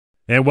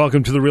And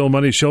welcome to the Real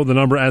Money Show. The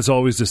number, as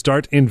always, to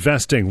start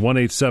investing,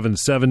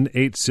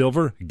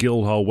 1-877-8-SILVER.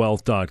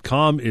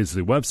 Guildhallwealth.com is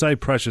the website.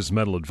 Precious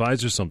Metal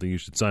Advisors, something you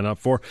should sign up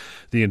for.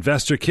 The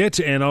Investor Kit,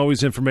 and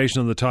always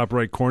information on the top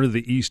right corner,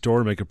 the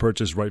e-store. Make a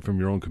purchase right from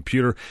your own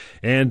computer.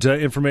 And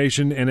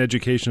information and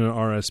education on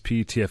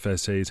RSP,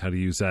 TFSAs, how to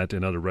use that,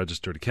 and other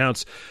registered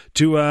accounts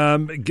to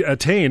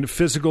attain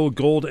physical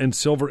gold and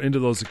silver into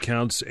those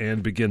accounts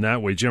and begin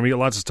that way. Jeremy, we got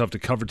lots of stuff to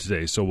cover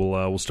today, so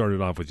we'll start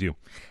it off with you.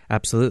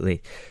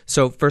 Absolutely.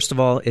 So first of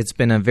all, it's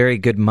been a very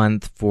good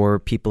month for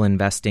people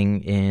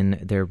investing in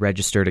their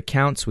registered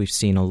accounts. We've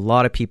seen a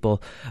lot of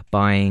people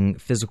buying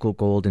physical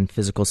gold and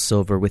physical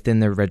silver within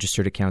their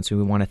registered accounts. And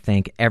we want to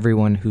thank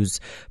everyone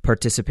who's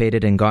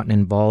participated and gotten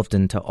involved,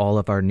 and to all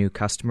of our new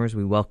customers.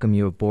 We welcome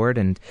you aboard,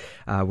 and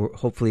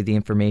hopefully the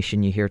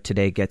information you hear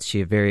today gets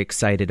you very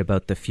excited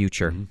about the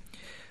future. Mm-hmm.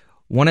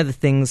 One of the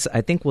things I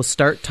think we'll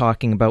start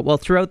talking about, well,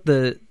 throughout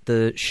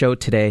the show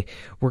today,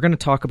 we're going to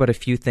talk about a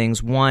few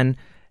things. One,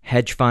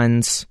 hedge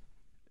funds,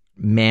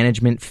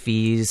 management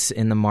fees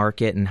in the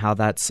market, and how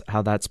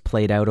that's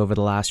played out over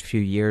the last few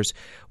years.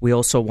 We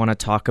also want to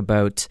talk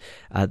about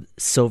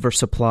silver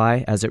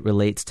supply as it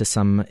relates to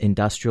some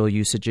industrial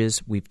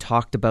usages. We've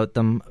talked about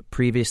them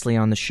previously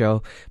on the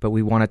show, but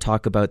we want to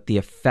talk about the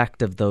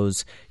effect of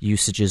those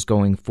usages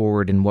going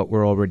forward and what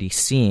we're already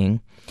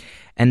seeing.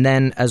 And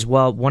then as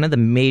well, one of the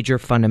major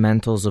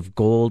fundamentals of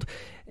gold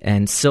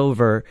and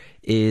silver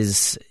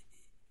is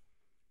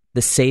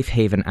the safe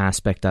haven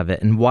aspect of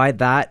it, and why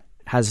that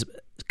has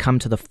come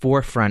to the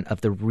forefront of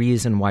the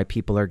reason why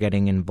people are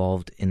getting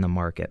involved in the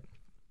market.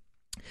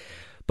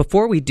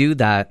 Before we do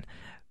that,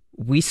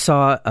 we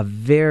saw a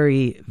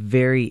very,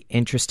 very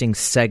interesting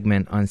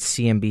segment on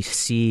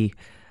CNBC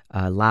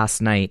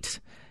last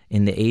night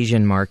in the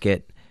Asian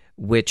market,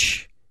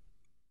 which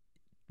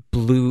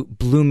blew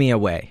me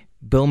away.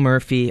 Bill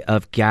Murphy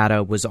of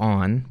GATA was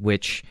on,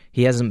 which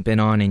he hasn't been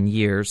on in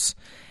years.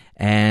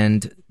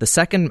 And the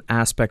second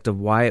aspect of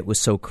why it was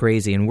so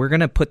crazy, and we're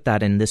going to put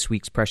that in this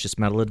week's Precious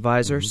Metal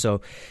Advisor. Mm-hmm.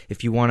 So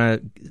if you want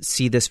to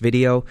see this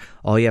video,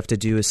 all you have to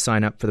do is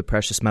sign up for the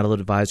Precious Metal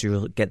Advisor.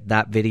 You'll get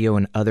that video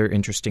and other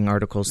interesting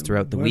articles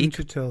throughout the week. Why don't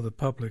you tell the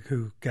public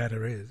who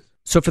GATA is?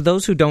 So for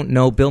those who don't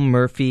know, Bill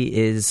Murphy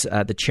is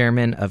the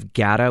chairman of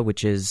GATA,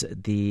 which is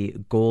the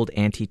Gold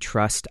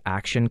Antitrust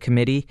Action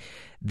Committee.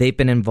 They've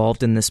been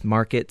involved in this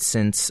market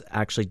since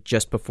actually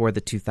just before the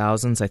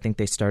 2000s. I think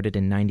they started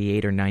in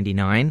 98 or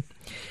 99.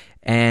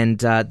 And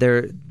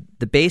the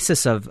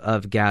basis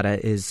of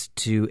GATA is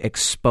to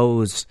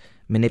expose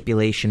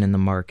manipulation in the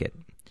market.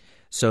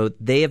 So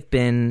they have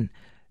been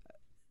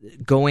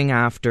going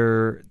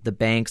after the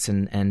banks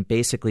and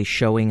basically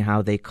showing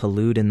how they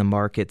collude in the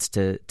markets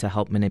to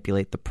help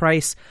manipulate the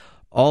price,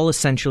 all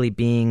essentially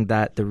being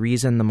that the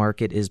reason the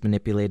market is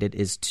manipulated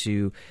is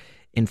to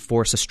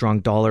enforce a strong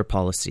dollar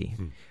policy,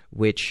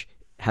 which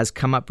has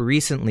come up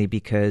recently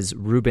because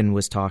Rubin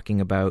was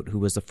talking about, who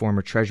was the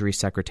former Treasury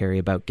Secretary,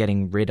 about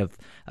getting rid of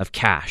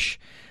cash.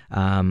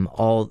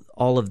 All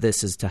of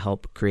this is to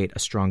help create a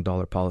strong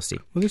dollar policy.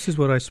 Well, this is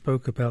what I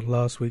spoke about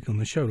last week on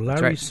the show.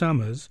 Larry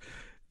Summers,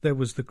 there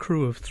was the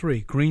crew of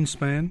three,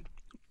 Greenspan,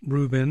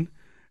 Rubin,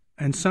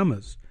 and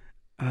Summers.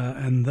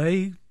 And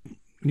they,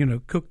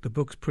 cooked the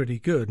books pretty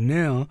good.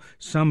 Now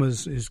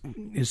Summers is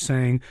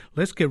saying,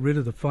 let's get rid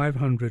of the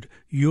 500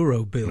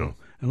 euro bill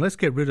and let's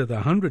get rid of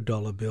the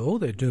 $100 bill. All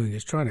they're doing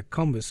is trying to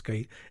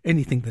confiscate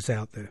anything that's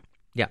out there.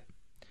 Yeah,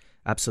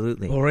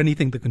 absolutely. Or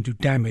anything that can do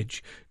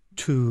damage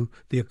to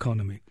the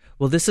economy.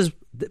 Well, this is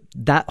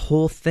that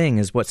whole thing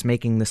is what's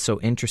making this so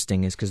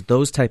interesting, is because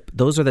those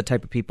are the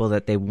type of people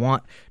that they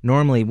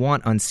normally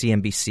want on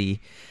CNBC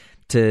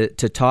to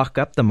talk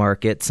up the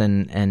markets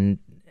and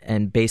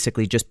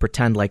basically just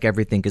pretend like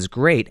everything is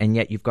great. And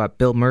yet you've got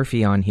Bill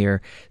Murphy on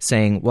here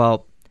saying,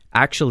 well,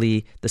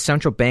 actually the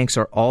central banks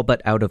are all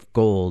but out of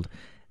gold.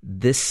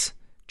 This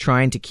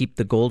trying to keep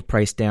the gold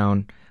price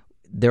down,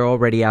 they're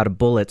already out of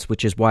bullets,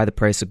 which is why the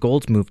price of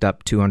gold's moved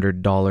up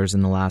 $200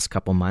 in the last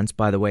couple months.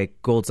 By the way,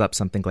 gold's up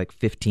something like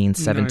 15,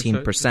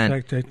 17%.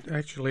 In fact,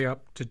 actually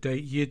up to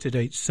date, year to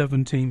date,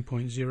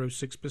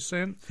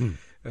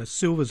 17.06%.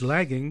 Silver's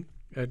lagging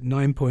at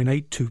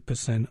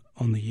 9.82%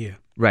 on the year.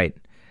 Right.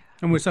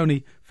 And it's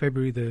only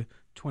February the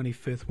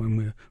 25th when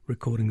we're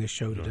recording this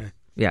show today.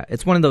 Yeah,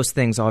 it's one of those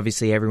things.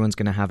 Obviously, everyone's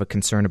going to have a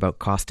concern about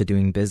cost of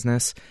doing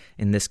business.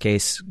 In this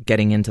case,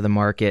 getting into the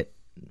market,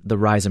 the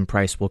rise in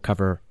price will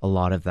cover a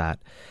lot of that.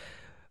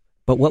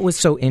 But what was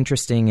so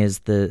interesting is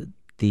the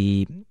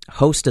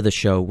host of the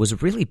show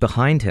was really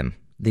behind him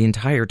the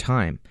entire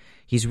time.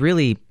 He's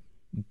really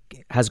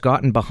has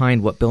gotten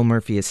behind what Bill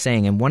Murphy is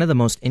saying. And one of the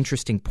most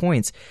interesting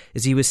points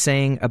is he was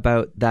saying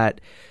about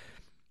that,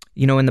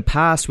 in the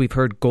past we've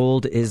heard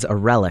gold is a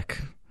relic,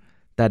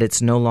 that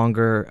it's no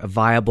longer a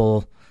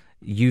viable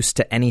use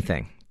to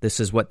anything. This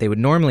is what they would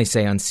normally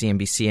say on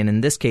CNBC. And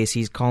in this case,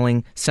 he's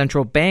calling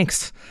central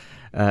banks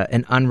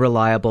an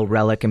unreliable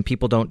relic, and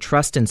people don't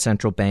trust in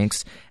central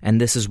banks,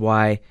 and this is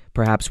why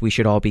perhaps we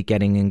should all be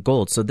getting in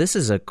gold. So this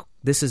is a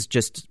this is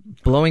just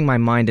blowing my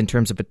mind in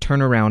terms of a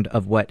turnaround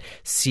of what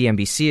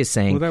CNBC is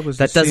saying. Well,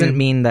 that doesn't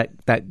mean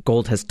that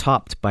gold has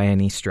topped by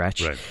any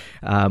stretch.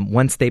 Right.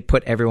 Once they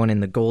put everyone in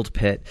the gold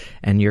pit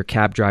and your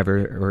cab driver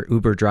or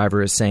Uber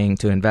driver is saying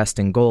to invest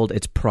in gold,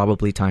 it's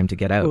probably time to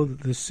get out. Well,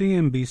 the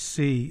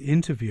CNBC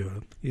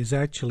interviewer is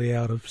actually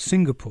out of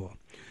Singapore.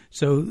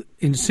 So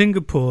in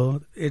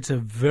Singapore, it's a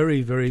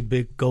very, very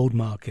big gold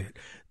market.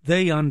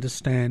 They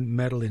understand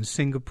metal in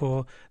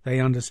Singapore.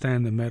 They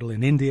understand the metal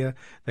in India.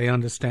 They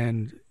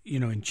understand,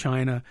 in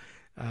China,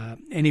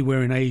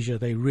 anywhere in Asia,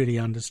 they really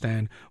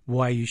understand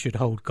why you should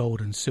hold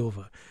gold and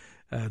silver.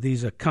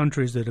 These are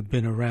countries that have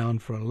been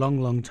around for a long,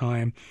 long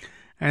time,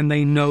 and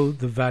they know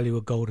the value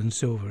of gold and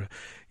silver.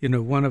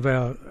 One of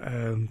our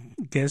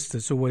guests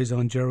that's always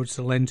on, Gerald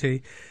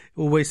Celente,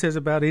 always says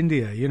about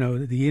India,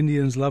 the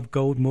Indians love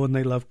gold more than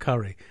they love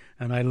curry.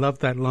 And I love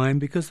that line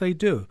because they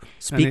do.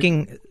 Sorry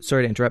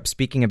to interrupt,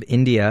 speaking of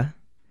India,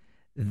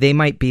 they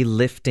might be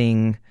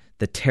lifting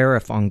the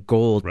tariff on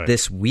gold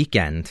this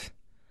weekend.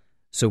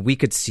 So we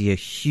could see a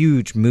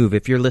huge move.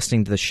 If you're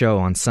listening to the show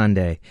on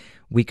Sunday,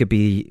 we could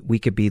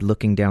be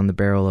looking down the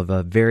barrel of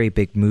a very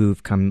big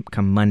move come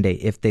Monday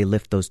if they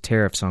lift those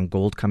tariffs on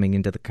gold coming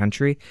into the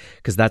country,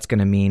 because that's going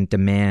to mean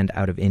demand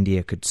out of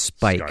India could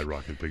spike.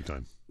 Skyrocket big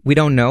time. We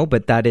don't know,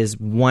 but that is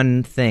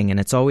one thing, and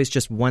it's always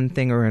just one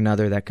thing or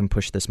another that can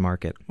push this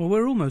market. Well,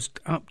 we're almost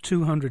up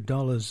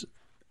 $200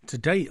 to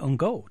date on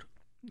gold.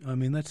 I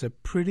mean, that's a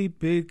pretty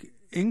big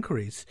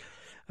increase.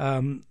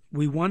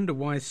 We wonder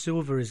why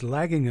silver is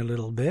lagging a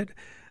little bit,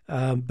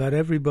 but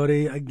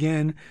everybody,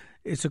 again,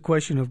 it's a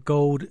question of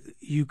gold.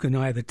 You can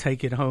either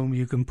take it home,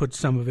 you can put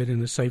some of it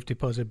in a safe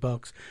deposit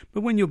box,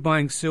 but when you're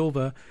buying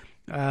silver,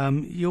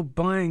 you're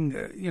buying,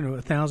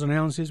 1,000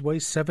 ounces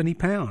weighs 70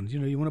 pounds.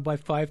 You want to buy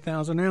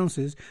 5,000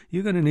 ounces,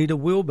 you're going to need a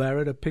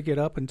wheelbarrow to pick it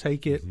up and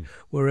take it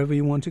wherever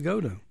you want to go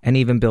to. And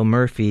even Bill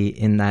Murphy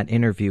in that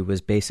interview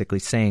was basically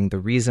saying the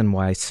reason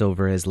why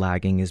silver is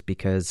lagging is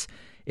because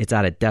it's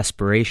out of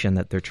desperation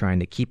that they're trying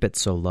to keep it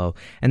so low.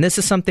 And this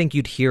is something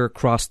you'd hear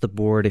across the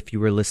board if you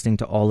were listening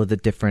to all of the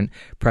different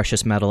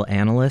precious metal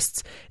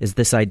analysts, is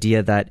this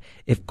idea that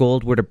if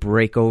gold were to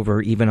break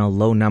over even a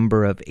low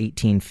number of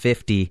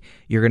 1850,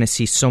 you're going to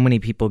see so many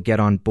people get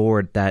on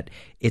board that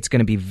it's going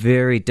to be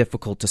very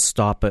difficult to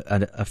stop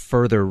a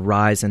further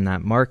rise in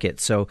that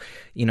market. So,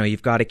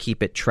 you've got to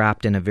keep it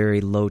trapped in a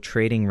very low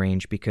trading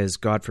range because,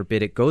 God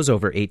forbid, it goes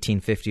over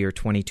 $18.50 or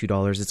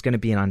 $22. It's going to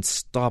be an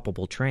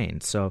unstoppable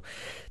train. So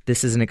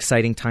this is an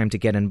exciting time to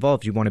get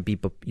involved. You want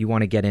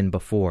to get in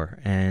before.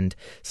 And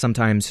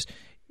sometimes,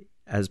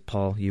 as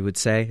Paul, you would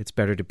say, it's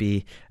better to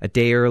be a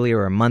day early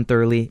or a month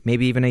early,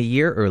 maybe even a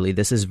year early.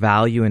 This is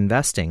value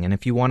investing. And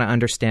if you want to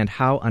understand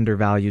how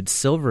undervalued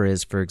silver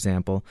is, for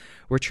example,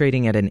 we're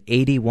trading at an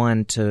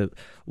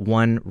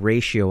 81-1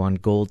 ratio on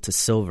gold to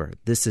silver.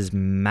 This is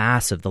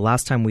massive. The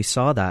last time we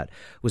saw that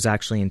was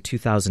actually in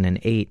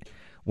 2008,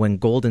 when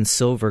gold and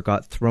silver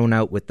got thrown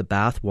out with the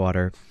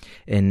bathwater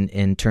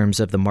in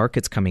terms of the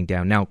markets coming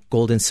down. Now,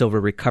 gold and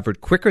silver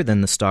recovered quicker than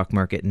the stock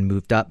market and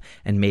moved up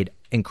and made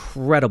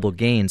incredible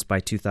gains by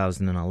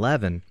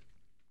 2011.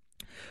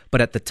 But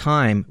at the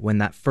time, when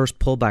that first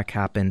pullback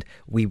happened,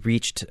 we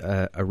reached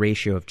a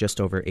ratio of just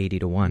over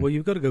 80-1. Well,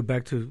 you've got to go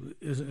back to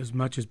as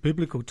much as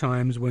biblical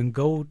times when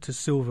gold to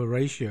silver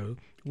ratio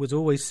was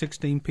always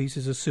 16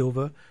 pieces of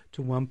silver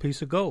to 1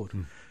 piece of gold.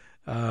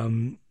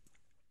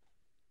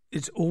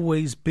 It's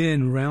always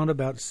been round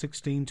about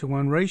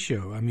 16-1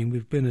 ratio. I mean,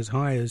 we've been as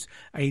high as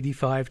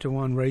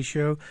 85-1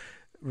 ratio.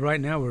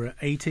 Right now we're at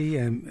 80,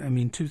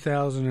 and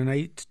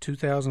 2008 to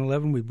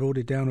 2011 we brought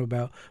it down to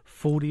about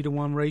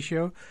 40-1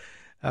 ratio.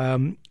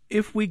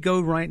 If we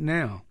go right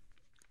now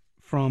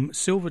from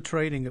silver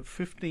trading at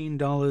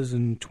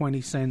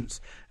 $15.20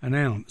 an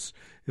ounce,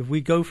 if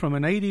we go from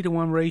an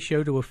 80-1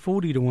 ratio to a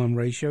 40-1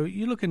 ratio,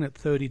 you're looking at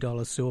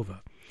 $30 silver.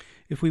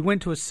 If we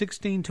went to a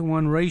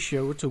 16-1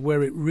 ratio to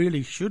where it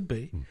really should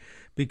be,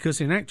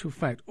 because in actual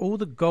fact, all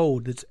the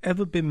gold that's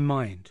ever been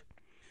mined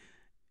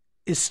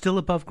is still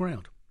above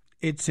ground.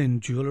 It's in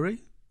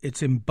jewelry,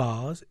 it's in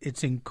bars,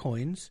 it's in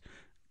coins,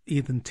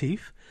 even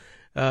teeth.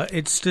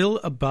 It's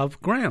still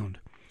above ground.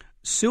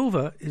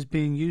 Silver is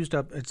being used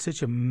up at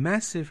such a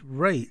massive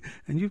rate,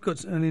 and you've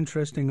got an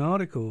interesting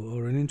article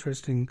or an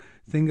interesting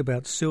thing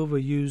about silver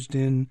used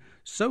in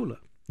solar.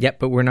 Yep,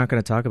 but we're not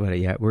going to talk about it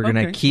yet. We're going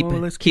to keep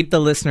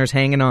the listeners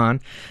hanging on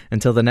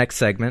until the next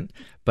segment.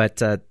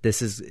 But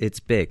it's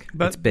big.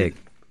 It's big.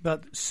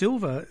 But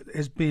silver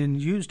has been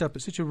used up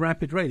at such a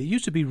rapid rate. It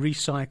used to be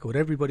recycled.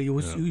 Everybody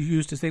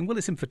used to think, well,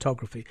 it's in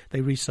photography.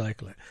 They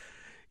recycle it.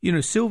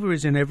 Silver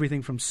is in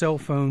everything from cell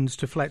phones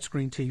to flat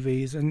screen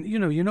TVs. And,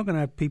 you're not going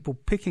to have people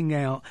picking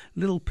out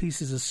little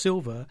pieces of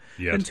silver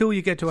until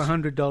you get to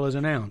 $100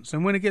 an ounce.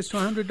 And when it gets to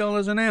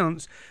 $100 an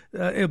ounce,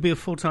 it'll be a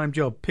full-time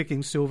job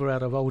picking silver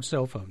out of old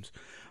cell phones.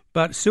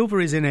 But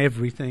silver is in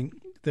everything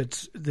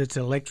that's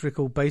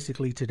electrical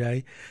basically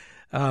today.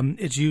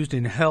 It's used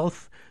in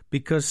health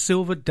because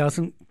silver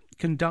doesn't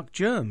conduct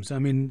germs. I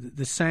mean,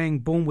 the saying,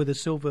 born with a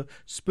silver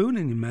spoon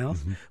in your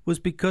mouth, was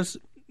because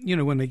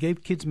when they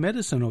gave kids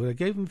medicine or they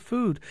gave them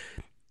food,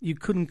 you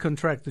couldn't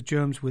contract the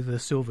germs with a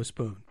silver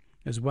spoon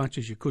as much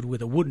as you could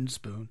with a wooden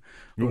spoon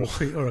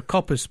or a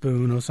copper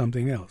spoon or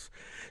something else.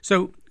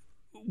 So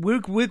we're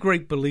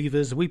great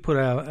believers. We put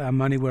our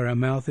money where our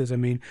mouth is. I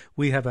mean,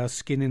 we have our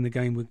skin in the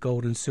game with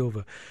gold and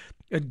silver.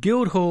 At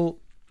Guildhall,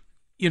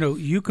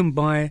 you can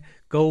buy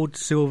gold,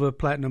 silver,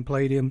 platinum,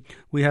 palladium.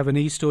 We have an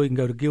e-store. You can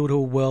go to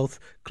Guildhall Wealth,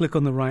 click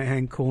on the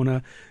right-hand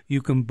corner.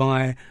 You can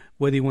buy,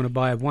 whether you want to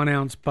buy 1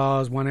 ounce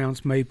bars, 1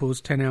 ounce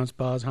maples, 10 ounce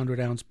bars, 100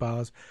 ounce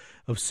bars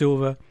of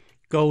silver.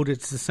 Gold,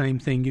 it's the same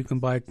thing. You can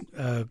buy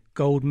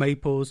gold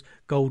maples,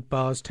 gold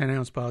bars, 10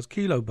 ounce bars,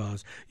 kilo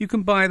bars. You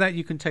can buy that.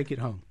 You can take it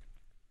home.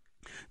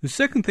 The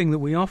second thing that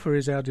we offer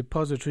is our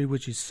depository,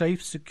 which is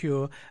safe,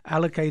 secure,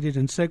 allocated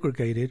and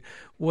segregated,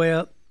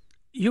 where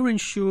you're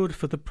insured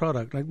for the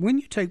product. Like when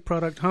you take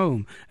product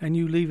home and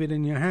you leave it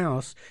in your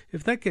house,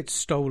 if that gets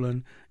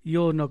stolen,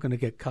 you're not going to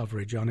get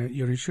coverage on it.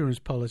 Your insurance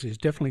policy is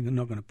definitely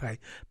not going to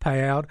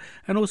pay out.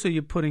 And also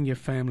you're putting your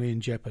family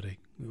in jeopardy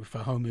for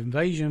home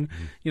invasion.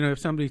 If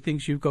somebody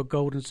thinks you've got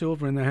gold and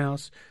silver in the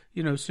house,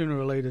 sooner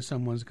or later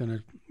someone's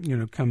going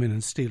to, come in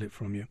and steal it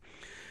from you.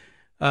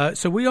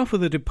 So we offer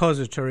the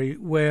depository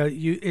where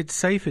it's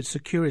safe, it's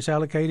secure, it's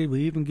allocated.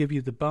 We even give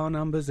you the bar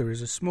numbers. There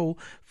is a small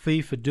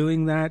fee for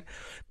doing that,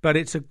 but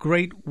it's a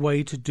great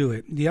way to do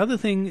it. The other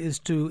thing is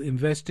to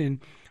invest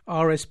in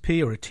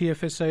RSP or a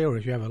TFSA, or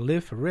if you have a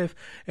LIF, a RIF,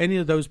 any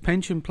of those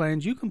pension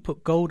plans, you can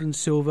put gold and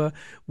silver.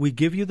 We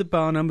give you the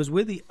bar numbers.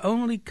 We're the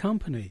only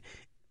company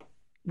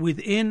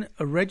within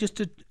a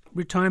registered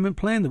retirement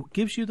plan that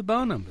gives you the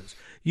bar numbers.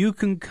 You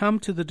can come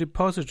to the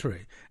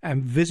depository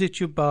and visit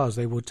your bars.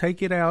 They will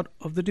take it out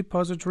of the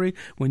depository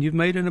when you've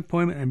made an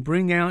appointment and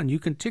bring out, and you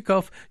can tick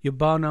off your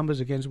bar numbers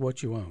against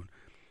what you own.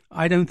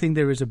 I don't think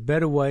there is a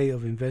better way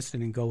of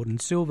investing in gold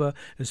and silver,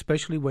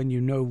 especially when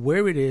you know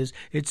where it is.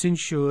 It's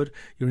insured.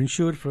 You're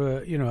insured for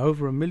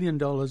over $1 million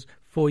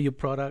for your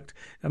product.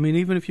 I mean,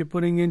 even if you're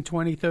putting in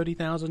 $20,000,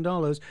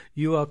 $30,000,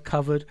 you are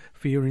covered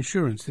for your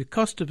insurance. The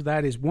cost of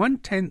that is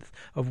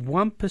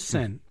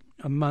 0.1%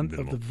 a month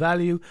of the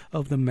value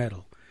of the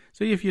metal.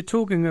 So if you're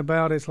talking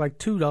about, it's like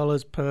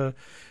 $2 per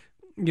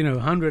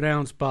 100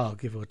 ounce bar,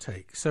 give or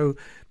take. So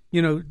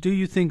do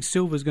you think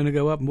silver is going to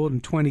go up more than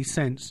 20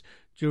 cents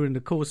during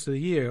the course of the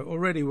year?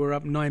 Already we're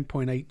up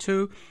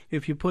 9.82.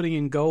 If you're putting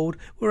in gold,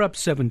 we're up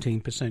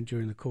 17%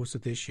 during the course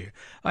of this year.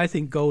 I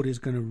think gold is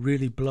going to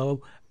really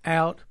blow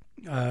out.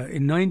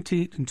 In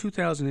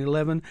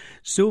 2011,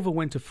 silver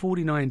went to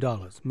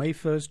 $49, May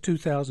 1st,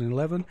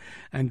 2011,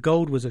 and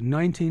gold was at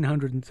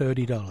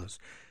 $1,930.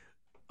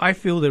 I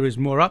feel there is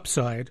more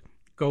upside.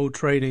 Gold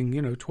trading,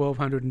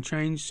 $1,200 and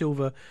change,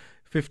 silver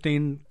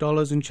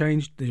 $15 and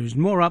change. There is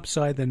more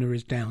upside than there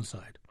is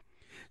downside.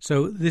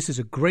 So this is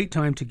a great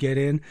time to get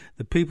in.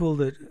 The people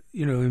that,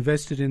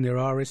 invested in their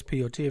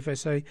RSP or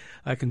TFSA,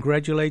 I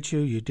congratulate you.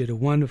 You did a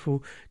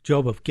wonderful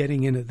job of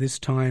getting in at this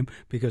time,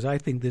 because I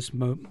think this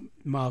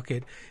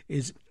market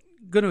is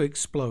going to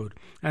explode.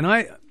 And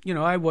I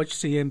watch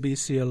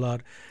CNBC a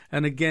lot.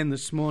 And again,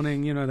 this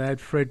morning, they had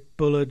Fred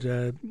Bullard,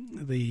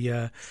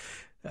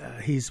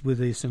 he's with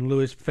the St.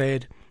 Louis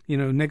Fed.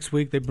 Next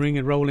week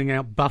they're rolling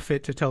out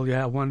Buffett to tell you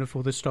how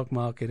wonderful the stock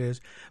market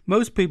is.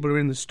 Most people are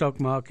in the stock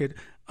market,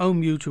 own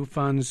mutual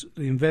funds,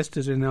 the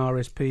investors in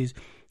RSPs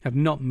have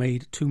not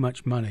made too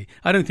much money.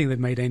 I don't think they've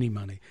made any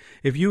money.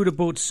 If you would have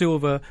bought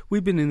silver,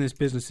 we've been in this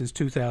business since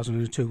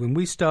 2002. When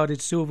we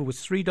started, silver was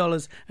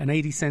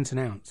 $3.80 an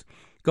ounce.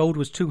 Gold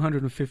was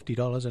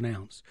 $250 an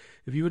ounce.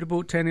 If you would have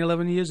bought 10,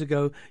 11 years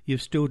ago,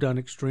 you've still done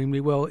extremely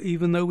well,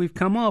 even though we've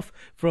come off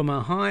from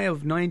a high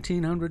of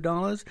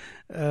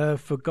 $1,900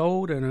 for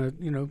gold and a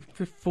 $49,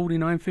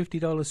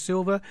 $50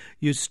 silver.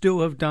 You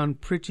still have done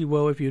pretty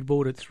well if you'd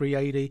bought at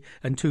 $380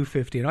 and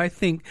 $250. And I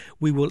think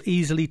we will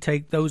easily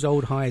take those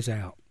old highs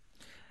out.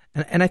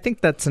 And I think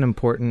that's an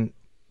important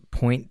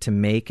point to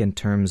make in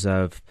terms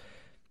of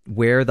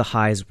where the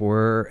highs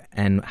were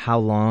and how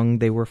long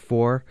they were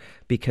for,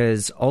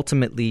 because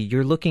ultimately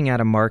you're looking at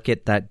a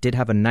market that did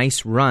have a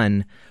nice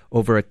run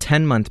over a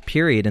 10-month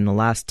period in the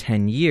last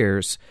 10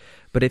 years.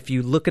 But if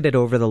you look at it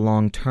over the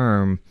long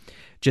term,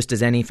 just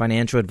as any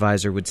financial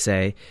advisor would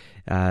say,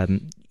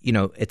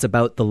 it's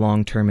about the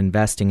long-term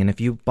investing. And if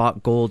you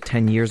bought gold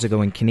 10 years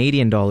ago in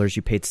Canadian dollars,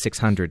 you paid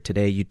 $600.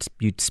 Today,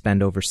 you'd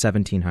spend over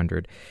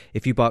 $1,700.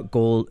 If you bought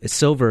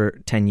silver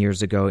 10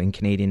 years ago in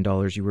Canadian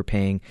dollars, you were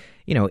paying,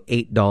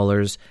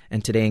 $8.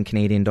 And today in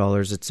Canadian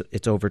dollars,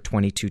 it's over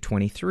 $22,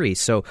 $23.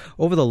 So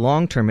over the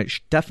long term, it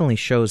definitely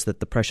shows that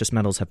the precious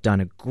metals have done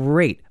a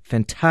great,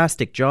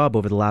 fantastic job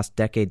over the last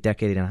decade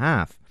and a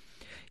half.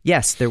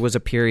 Yes, there was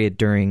a period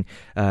during,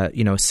 a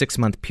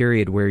 6-month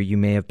period where you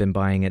may have been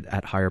buying it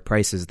at higher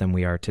prices than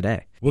we are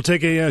today. We'll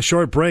take a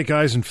short break,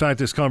 guys. In fact,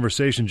 this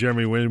conversation,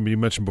 Jeremy, you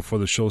mentioned before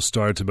the show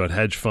starts about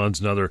hedge funds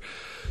and other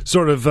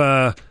sort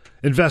of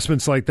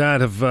investments like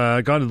that have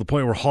gotten to the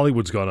point where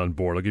Hollywood's got on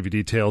board. I'll give you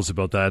details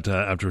about that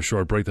after a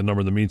short break. The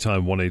number in the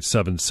meantime,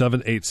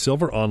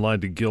 1-877-8-SILVER,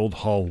 online to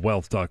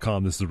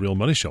guildhallwealth.com. This is The Real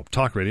Money Show,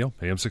 Talk Radio,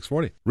 AM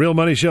 640. Real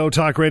Money Show,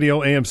 Talk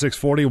Radio, AM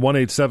 640,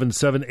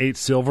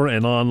 1-877-8-SILVER,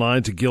 and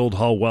online to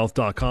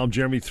guildhallwealth.com.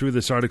 Jeremy threw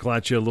this article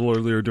at you a little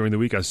earlier during the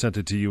week. I sent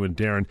it to you and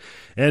Darren.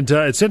 And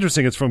it's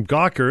interesting. It's from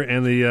Gawker,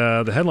 and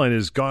the headline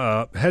is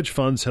Hedge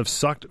Funds Have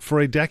Sucked for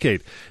a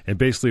Decade. And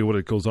basically what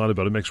it goes on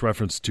about, it makes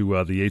reference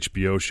to the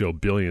HBO show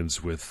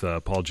Billions with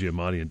Paul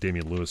Giamatti and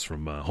Damian Lewis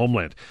from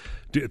Homeland.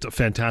 It's a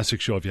fantastic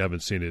show. If you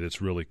haven't seen it,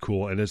 it's really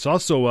cool. And it's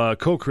also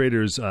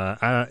co-creators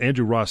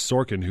Andrew Ross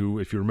Sorkin, who,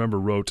 if you remember,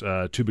 wrote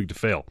Too Big to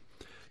Fail.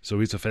 So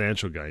he's a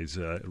financial guy.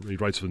 He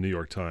writes for the New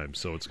York Times.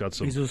 So it's got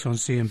some. He's also on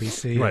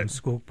CNBC and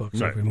Squawk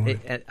Box every morning.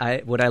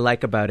 What I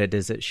like about it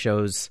is it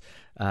shows,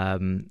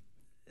 the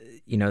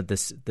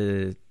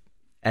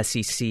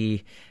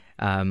SEC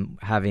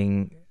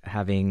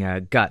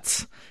having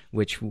guts,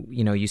 which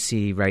you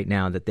see right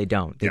now that they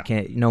don't. They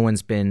can't. No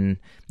one's been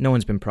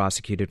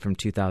prosecuted from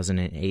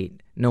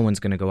 2008. No one's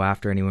going to go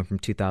after anyone from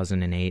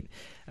 2008.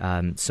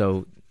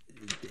 So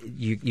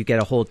you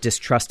get a whole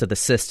distrust of the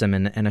system,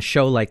 and a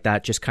show like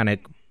that just kind of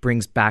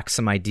brings back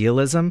some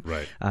idealism.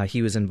 Right.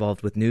 He was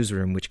involved with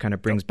Newsroom, which kind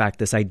of brings back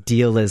this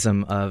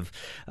idealism of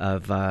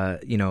a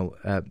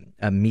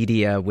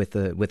media with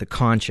a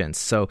conscience.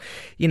 So,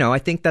 I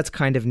think that's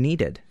kind of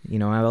needed.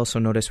 I also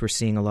noticed we're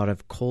seeing a lot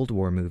of Cold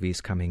War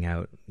movies coming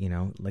out,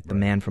 like The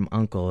Man from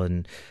U.N.C.L.E.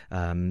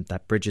 and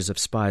that Bridges of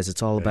Spies.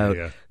 It's all about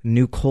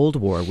new Cold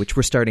War, which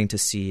we're starting to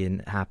see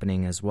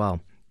happening as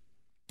well.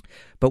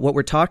 But what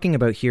we're talking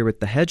about here with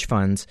the hedge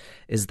funds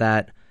is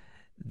that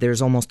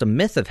there's almost a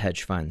myth of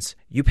hedge funds.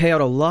 You pay out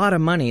a lot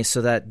of money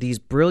so that these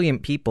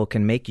brilliant people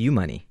can make you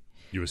money.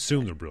 You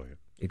assume they're brilliant.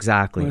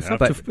 Exactly. Well,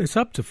 it's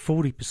up to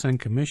 40%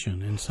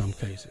 commission in some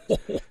cases.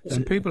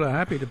 And people are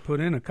happy to put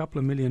in a couple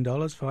of $1 million,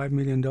 $5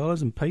 million,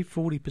 and pay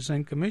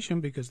 40%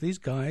 commission because these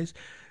guys,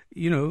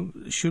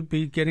 should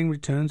be getting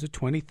returns of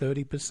 20,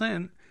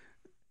 30%.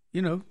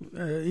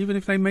 Even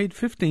if they made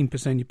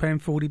 15%, you pay them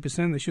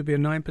 40%, there should be a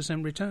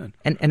 9% return.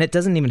 And it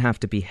doesn't even have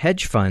to be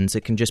hedge funds.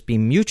 It can just be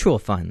mutual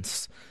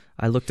funds.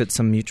 I looked at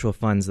some mutual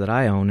funds that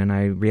I own, and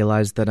I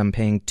realized that I'm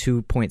paying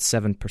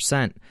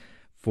 2.7%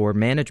 for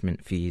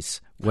management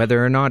fees,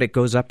 whether or not it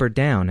goes up or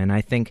down. And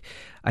I think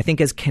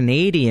as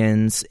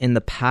Canadians in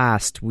the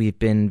past, we've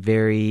been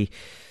very,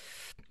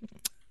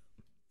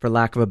 for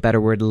lack of a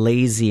better word,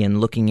 lazy in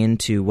looking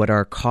into what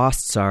our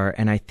costs are.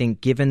 And I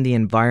think given the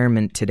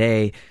environment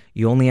today,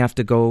 you only have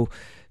to go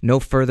no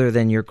further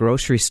than your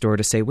grocery store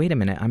to say, wait a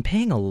minute, I'm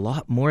paying a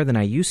lot more than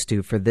I used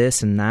to for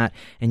this and that.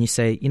 And you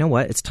say, you know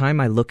what, it's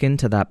time I look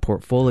into that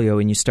portfolio,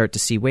 and you start to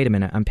see, wait a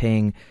minute, I'm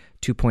paying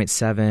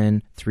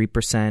 2.7%,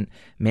 3%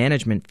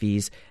 management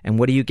fees. And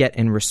what do you get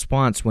in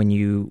response when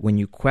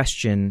you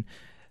question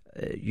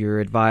your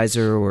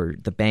advisor or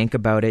the bank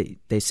about it?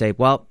 They say,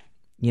 well,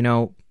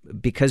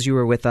 because you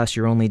were with us,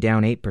 you're only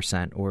down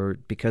 8%, or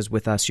because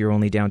with us, you're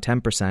only down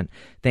 10%.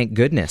 Thank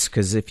goodness,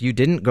 because if you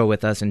didn't go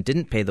with us and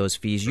didn't pay those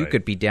fees, you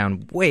could be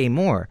down way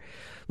more.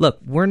 Look,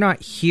 we're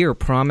not here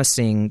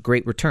promising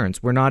great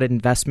returns. We're not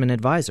investment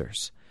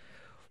advisors.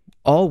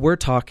 All we're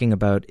talking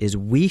about is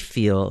we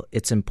feel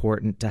it's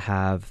important to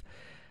have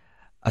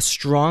a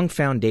strong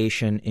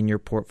foundation in your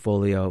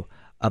portfolio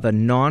of a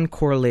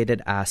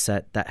non-correlated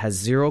asset that has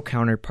zero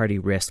counterparty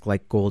risk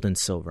like gold and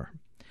silver.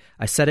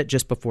 I said it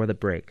just before the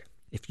break.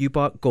 If you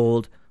bought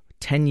gold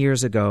 10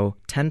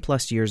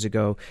 plus years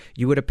ago,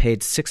 you would have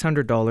paid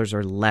 $600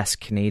 or less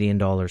Canadian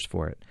dollars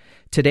for it.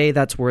 Today,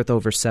 that's worth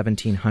over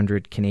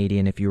 $1,700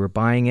 Canadian if you were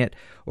buying it,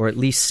 or at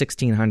least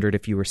 $1,600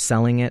 if you were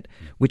selling it,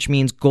 which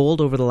means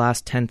gold over the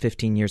last 10,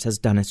 15 years has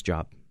done its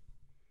job.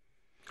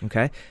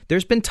 Okay?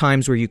 There's been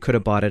times where you could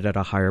have bought it at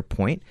a higher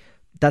point.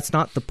 That's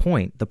not the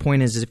point. The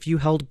point is if you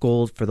held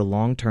gold for the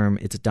long term,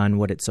 it's done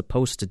what it's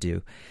supposed to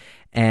do.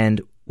 And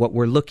what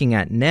we're looking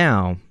at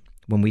now,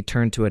 when we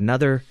turn to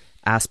another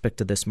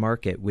aspect of this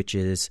market, which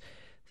is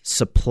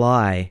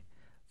supply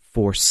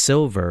for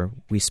silver,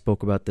 we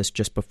spoke about this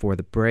just before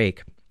the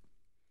break,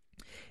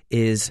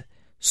 is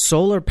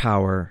solar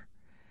power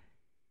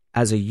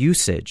as a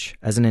usage,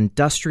 as an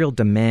industrial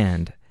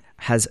demand,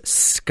 has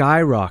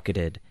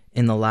skyrocketed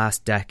in the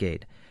last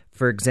decade.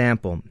 For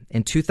example,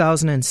 in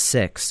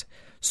 2006,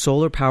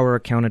 solar power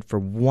accounted for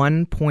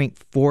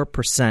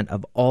 1.4%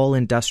 of all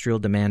industrial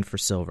demand for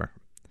silver.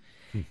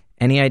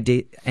 Any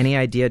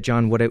idea,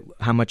 John,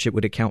 how much it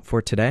would account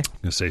for today?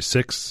 I'm going to say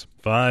 6,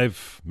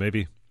 5,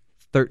 maybe.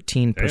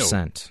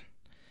 13%.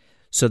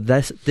 So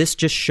this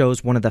just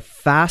shows one of the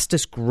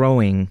fastest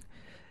growing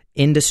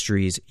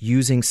industries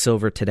using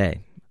silver today.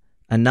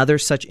 Another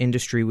such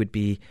industry would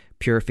be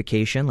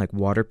purification, like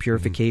water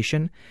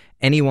purification.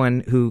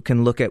 Anyone who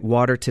can look at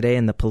water today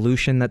and the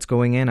pollution that's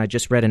going in. I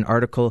just read an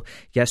article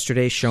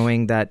yesterday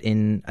showing that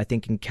in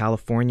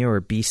California or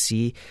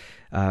BC,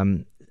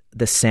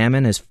 the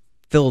salmon is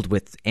filled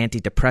with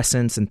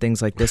antidepressants and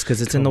things like this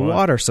because it's in the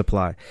water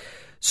supply.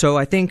 So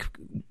I think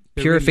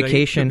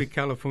purification. Could be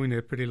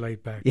California, pretty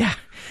laid back. Yeah.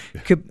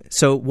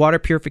 So water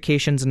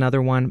purification's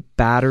another one.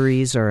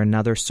 Batteries are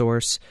another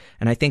source.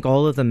 And I think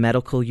all of the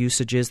medical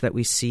usages that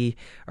we see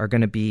are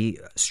going to be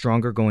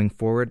stronger going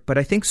forward. But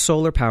I think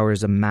solar power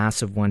is a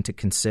massive one to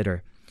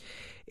consider.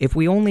 If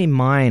we only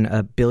mine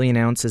 1 billion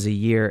ounces a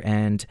year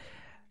and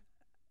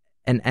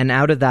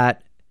out of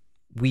that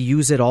we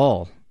use it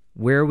all,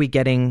 where are we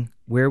getting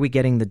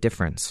the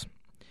difference?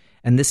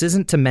 And this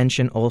isn't to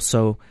mention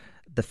also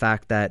the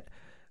fact that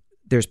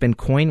there's been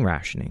coin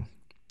rationing.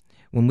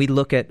 When we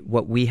look at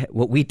what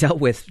we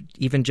dealt with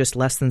even just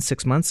less than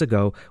 6 months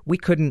ago, we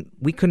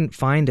couldn't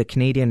find a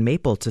Canadian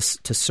maple to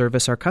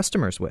service our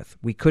customers with.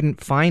 We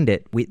couldn't find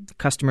it.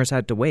 Customers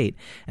had to wait,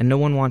 and no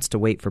one wants to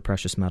wait for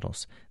precious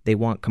metals. They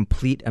want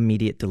complete,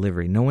 immediate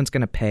delivery. No one's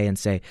going to pay and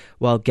say,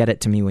 "Well, get it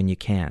to me when you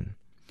can."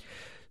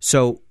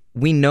 So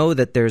we know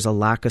that there's a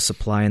lack of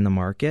supply in the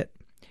market,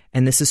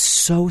 and this is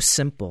so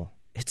simple.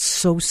 It's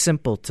so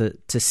simple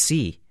to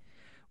see.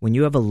 When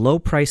you have a low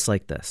price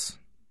like this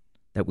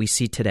that we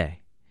see today,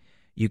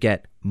 you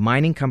get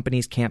mining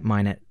companies can't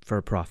mine it for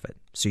a profit.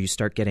 So you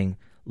start getting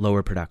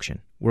lower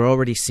production. We're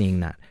already seeing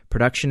that.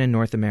 Production in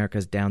North America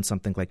is down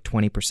something like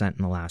 20%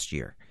 in the last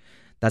year.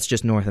 That's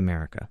just North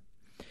America.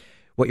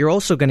 What you're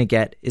also going to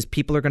get is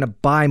people are going to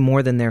buy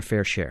more than their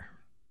fair share.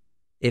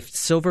 If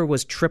silver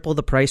was triple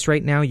the price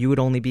right now, you would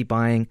only be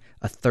buying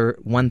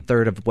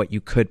 1/3 of what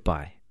you could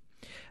buy.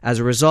 As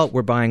a result,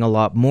 we're buying a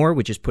lot more,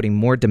 which is putting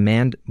more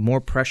demand,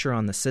 more pressure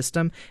on the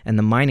system, and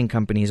the mining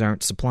companies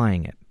aren't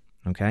supplying it,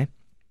 okay?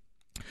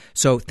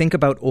 So think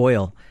about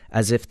oil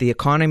as if the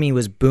economy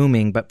was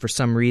booming, but for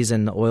some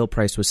reason the oil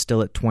price was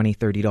still at $20,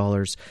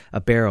 $30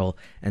 a barrel,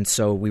 and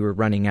so we were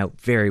running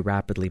out very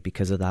rapidly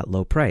because of that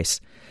low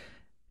price.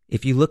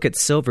 If you look at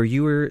silver,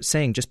 you were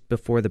saying just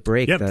before the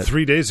break. Yep,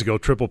 3 days ago,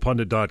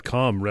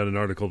 triplepundit.com read an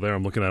article there.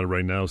 I'm looking at it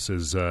right now. It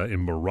says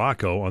in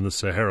Morocco on the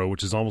Sahara,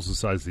 which is almost the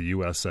size of the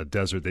U.S.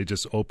 Desert, they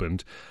just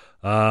opened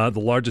the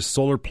largest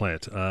solar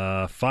plant,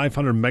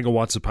 500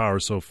 megawatts of power.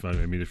 So,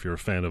 if you're a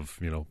fan of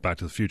Back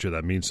to the Future,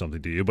 that means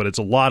something to you. But it's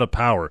a lot of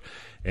power.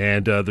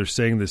 And they're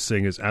saying this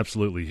thing is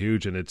absolutely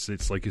huge. And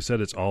it's like you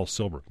said, it's all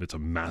silver. It's a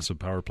massive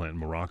power plant in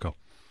Morocco.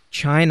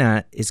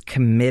 China is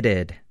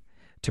committed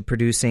to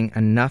producing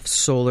enough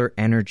solar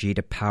energy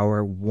to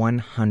power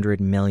 100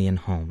 million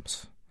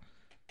homes.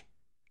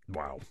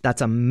 Wow.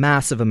 That's a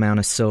massive amount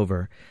of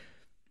silver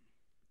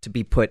to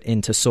be put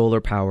into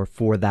solar power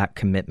for that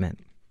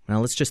commitment. Now,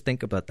 let's just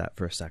think about that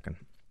for a second.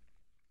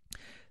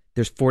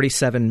 There's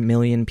 47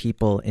 million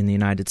people in the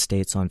United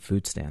States on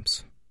food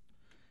stamps.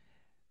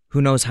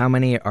 Who knows how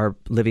many are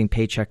living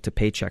paycheck to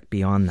paycheck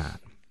beyond that,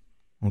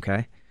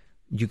 okay?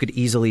 You could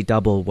easily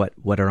double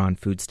what are on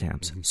food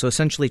stamps. Mm-hmm. So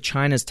essentially,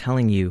 China's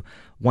telling you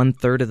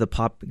 1/3 of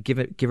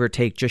the give or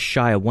take, just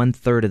shy of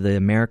 1/3 of the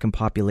American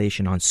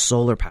population on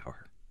solar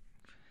power.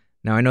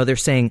 Now, I know they're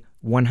saying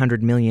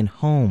 100 million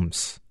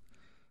homes.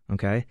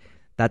 Okay,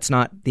 that's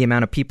not the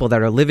amount of people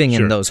that are living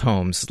in those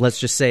homes.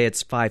 Let's just say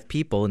it's 5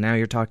 people. Now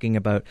you're talking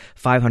about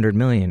 500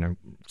 million.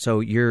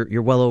 So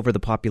you're well over the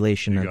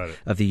population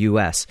of the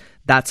U.S.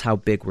 That's how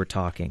big we're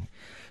talking.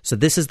 So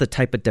this is the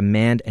type of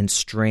demand and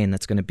strain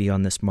that's going to be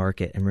on this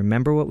market. And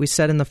remember what we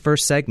said in the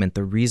first segment,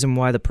 the reason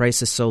why the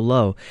price is so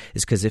low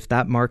is because if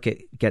that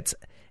market gets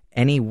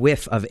any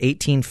whiff of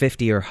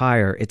 1850 or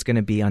higher, it's going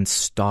to be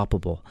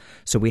unstoppable.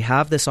 So we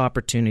have this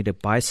opportunity to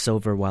buy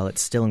silver while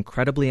it's still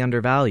incredibly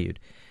undervalued.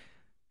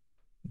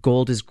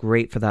 Gold is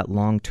great for that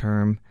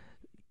long-term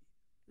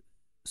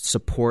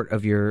support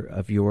of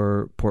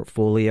your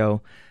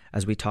portfolio.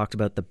 As we talked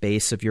about, the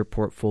base of your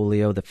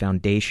portfolio, the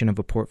foundation of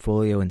a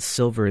portfolio, and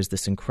silver is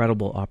this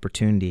incredible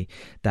opportunity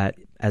that,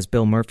 as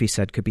Bill Murphy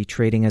said, could be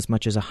trading as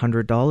much as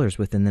 $100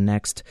 within the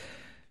next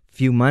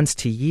few months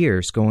to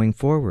years going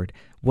forward.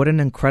 What an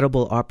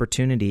incredible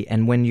opportunity.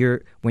 And when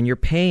you're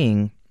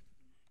paying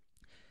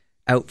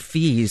out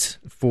fees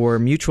for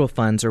mutual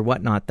funds or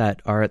whatnot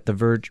that are at the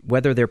verge,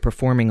 whether they're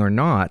performing or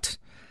not,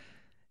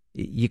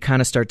 you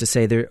kind of start to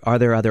say, are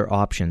there other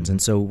options?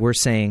 And so we're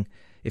saying,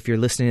 if you're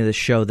listening to this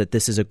show, that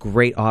this is a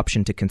great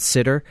option to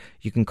consider.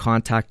 You can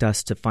contact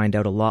us to find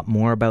out a lot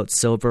more about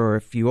silver, or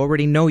if you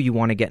already know you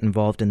want to get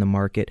involved in the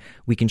market,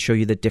 we can show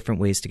you the different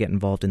ways to get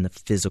involved in the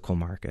physical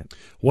market.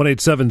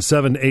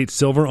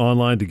 1-877-8-SILVER,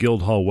 online to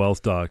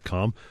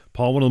guildhallwealth.com.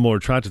 Paul, one of the more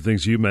attractive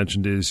things you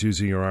mentioned is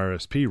using your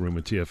RSP room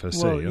with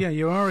TFSA. Well, yeah,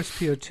 your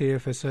RSP or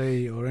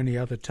TFSA or any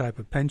other type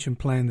of pension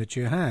plan that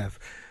you have.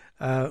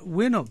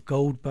 We're not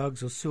gold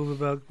bugs or silver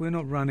bugs. We're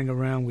not running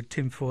around with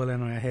tinfoil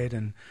in our head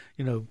and,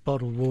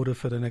 bottled water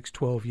for the next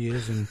 12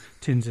 years and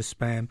tins of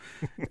Spam.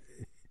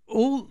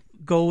 All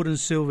gold and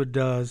silver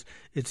does,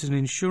 it's an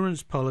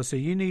insurance policy.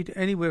 You need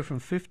anywhere from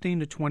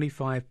 15 to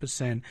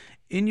 25%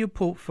 in your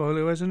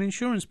portfolio as an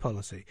insurance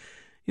policy.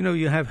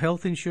 You have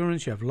health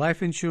insurance, you have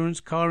life insurance,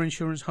 car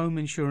insurance, home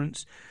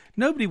insurance.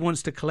 Nobody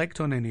wants to collect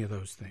on any of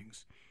those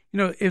things.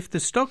 If the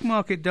stock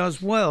market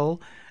does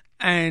well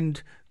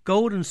and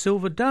gold and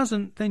silver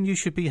doesn't, then you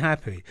should be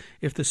happy.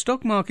 If the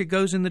stock market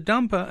goes in the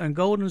dumper and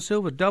gold and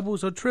silver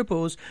doubles or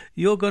triples,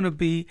 you're going to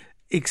be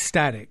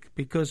ecstatic,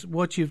 because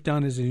what you've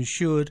done is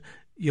insured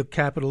your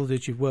capital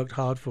that you've worked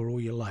hard for all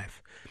your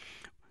life.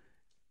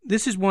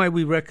 This is why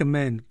we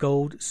recommend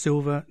gold,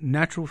 silver,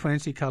 natural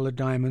fancy colored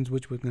diamonds,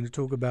 which we're going to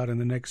talk about in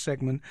the next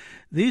segment.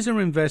 These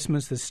are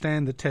investments that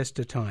stand the test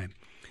of time.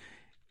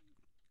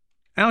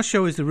 Our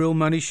show is the Real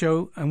Money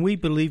Show, and we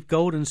believe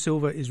gold and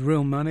silver is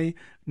real money.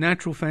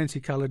 Natural fancy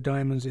colored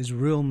diamonds is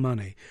real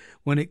money.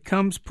 When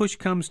push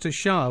comes to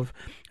shove,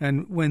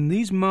 and when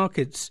these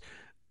markets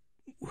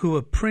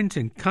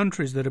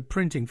countries that are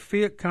printing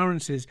fiat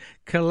currencies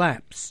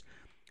collapse,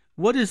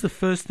 what is the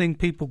first thing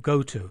people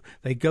go to?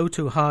 They go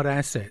to hard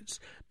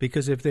assets,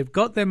 because if they've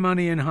got their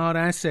money in hard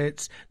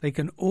assets, they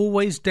can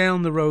always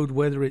down the road,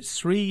 whether it's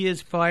 3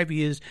 years, 5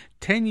 years,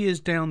 10 years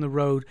down the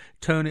road,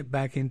 turn it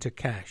back into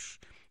cash.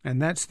 And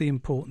that's the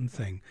important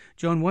thing.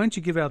 John, why don't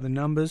you give out the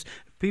numbers?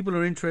 If people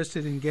are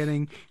interested in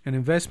getting an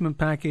investment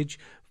package,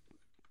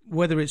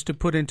 whether it's to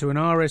put into an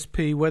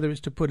RSP, whether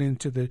it's to put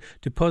into the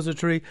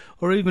depository,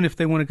 or even if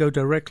they want to go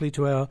directly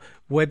to our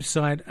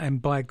website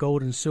and buy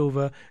gold and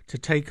silver to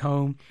take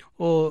home,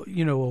 or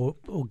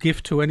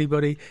gift to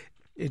anybody,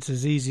 it's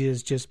as easy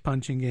as just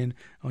punching in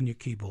on your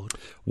keyboard.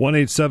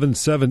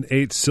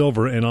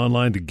 1-877-8-SILVER and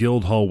online to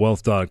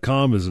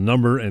guildhallwealth.com is the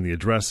number and the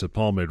address that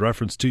Paul made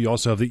reference to. You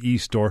also have the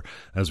e-store,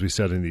 as we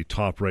said, in the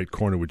top right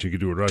corner, which you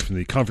can do it right from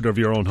the comfort of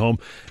your own home.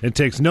 It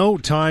takes no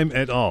time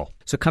at all.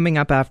 So coming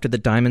up after the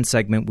diamond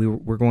segment,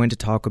 we're going to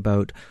talk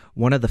about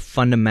one of the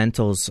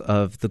fundamentals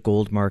of the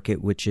gold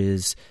market, which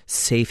is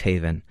safe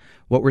haven.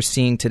 What we're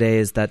seeing today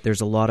is that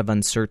there's a lot of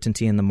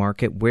uncertainty in the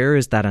market. Where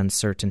is that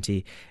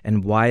uncertainty,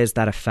 and why is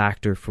that a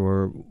factor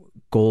for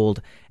gold?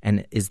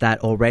 And is that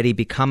already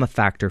become a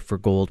factor for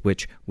gold,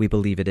 which we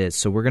believe it is?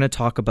 So we're going to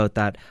talk about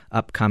that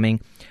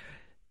upcoming.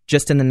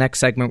 Just in the next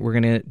segment, we're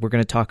going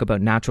to talk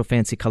about natural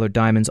fancy colored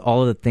diamonds,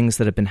 all of the things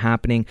that have been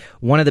happening.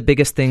 One of the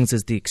biggest things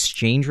is the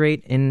exchange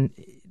rate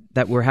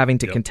that we're having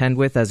to contend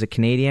with as a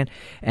Canadian.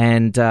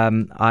 And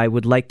I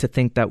would like to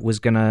think that was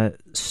going to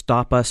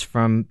stop us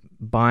from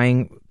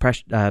buying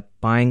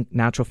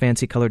natural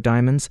fancy colored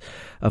diamonds.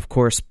 Of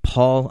course,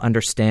 Paul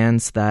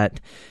understands that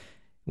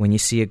when you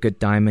see a good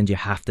diamond, you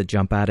have to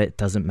jump at it. It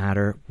doesn't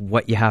matter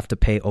what you have to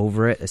pay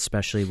over it,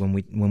 especially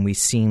when we've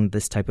seen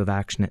this type of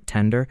action at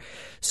tender.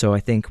 So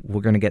I think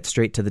we're going to get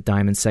straight to the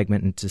diamond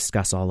segment and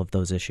discuss all of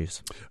those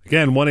issues.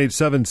 Again,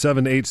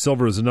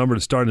 1-877-8-SILVER is the number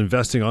to start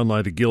investing.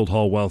 Online to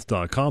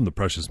guildhallwealth.com, the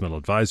Precious Metal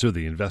Advisor,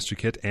 the Investor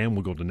Kit, and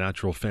we'll go to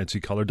natural fancy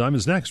colored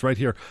diamonds next, right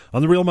here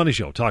on The Real Money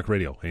Show, Talk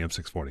Radio, AM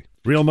 640.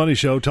 Real Money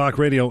Show, Talk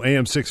Radio,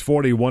 AM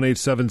 640,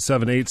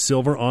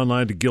 1-877-8-SILVER,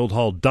 online to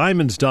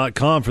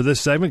guildhalldiamonds.com for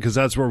this segment, because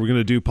that's what we're going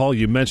to do. Paul,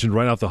 you mentioned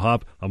right off the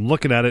hop, I'm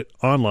looking at it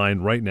online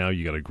right now.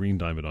 You got a green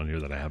diamond on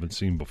here that I haven't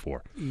seen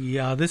before.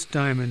 Yeah, this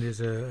diamond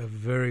is a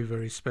very,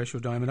 very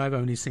special diamond. I've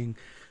only seen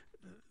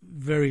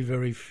very,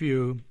 very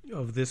few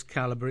of this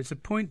caliber. It's a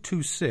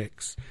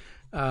 .26.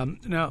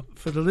 Now,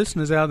 for the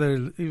listeners out there,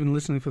 even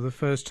listening for the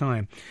first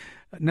time,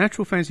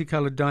 natural fancy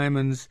colored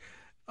diamonds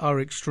are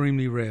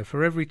extremely rare.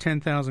 For every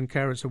 10,000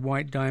 carats of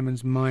white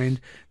diamonds mined,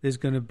 there's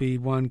going to be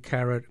 1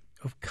 carat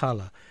of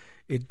color.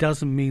 It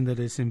doesn't mean that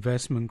it's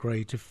investment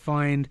grade. To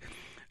find,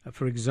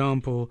 for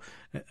example,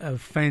 a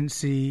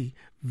fancy,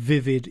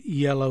 vivid,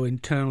 yellow,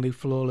 internally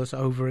flawless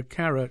over a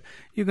carat,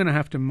 you're going to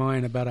have to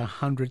mine about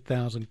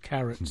 100,000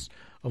 carats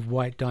of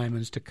white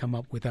diamonds to come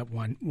up with that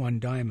one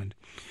diamond.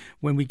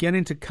 When we get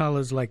into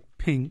colors like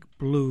pink,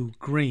 blue,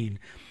 green,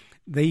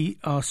 they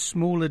are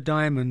smaller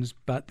diamonds,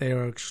 but they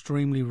are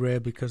extremely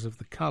rare because of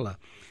the color.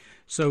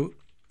 So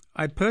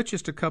I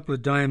purchased a couple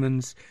of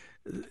diamonds,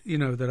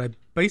 that I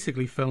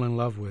basically fell in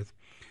love with.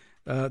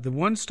 The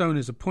one stone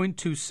is a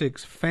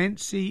 .26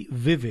 Fancy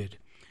Vivid.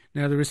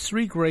 Now, there is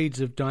 3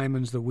 grades of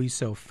diamonds that we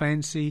sell: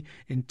 fancy,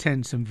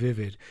 intense, and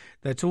vivid.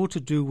 That's all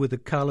to do with the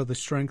color, the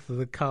strength of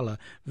the color.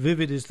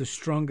 Vivid is the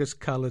strongest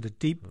color, the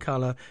deep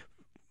color,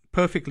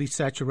 perfectly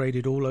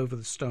saturated all over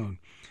the stone.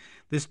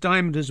 This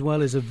diamond as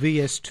well is a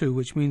VS2,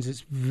 which means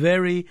it's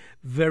very,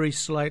 very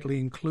slightly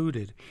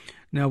included.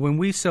 Now, when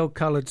we sell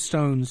colored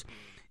stones,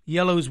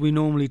 yellows we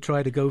normally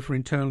try to go for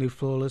internally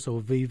flawless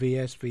or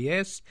VVS,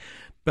 VS.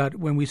 But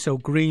when we sell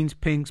greens,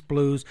 pinks,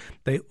 blues,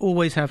 they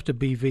always have to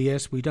be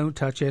VS. We don't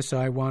touch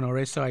SI1 or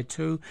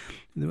SI2.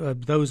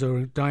 Those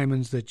are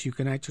diamonds that you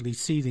can actually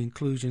see the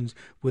inclusions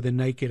with a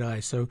naked eye.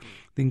 So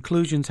the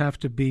inclusions have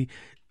to be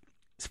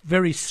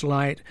very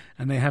slight,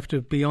 and they have to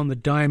be on the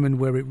diamond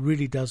where it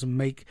really doesn't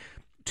make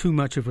too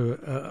much of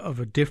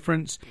a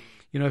difference.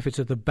 If it's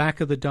at the back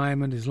of the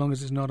diamond, as long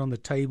as it's not on the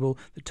table,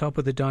 the top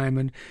of the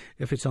diamond,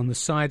 if it's on the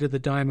side of the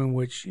diamond,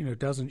 which,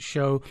 doesn't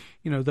show,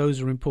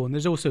 those are important.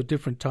 There's also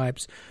different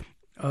types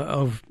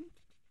of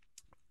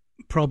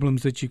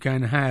problems that you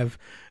can have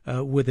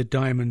with a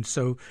diamond.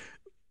 So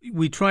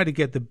we try to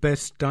get the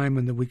best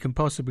diamond that we can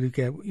possibly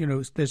get.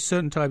 There's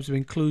certain types of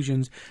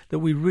inclusions that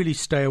we really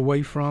stay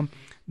away from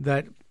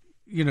that,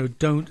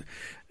 don't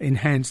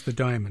enhance the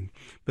diamond.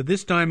 But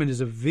this diamond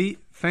is a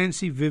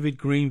fancy vivid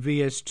green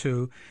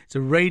VS2. It's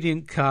a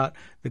radiant cut.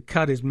 The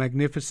cut is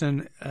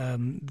magnificent.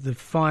 The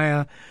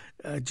fire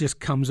just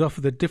comes off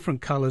of the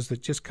different colors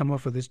that just come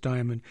off of this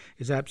diamond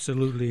is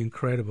absolutely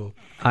incredible.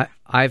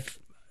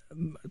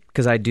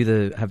 Because I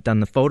have done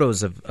the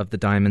photos of the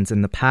diamonds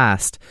in the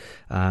past.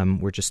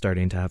 We're just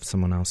starting to have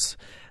someone else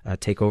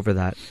take over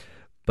that.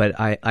 But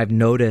I've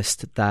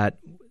noticed that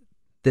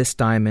this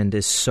diamond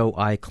is so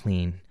eye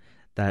clean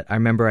that I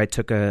remember I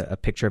took a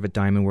picture of a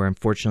diamond where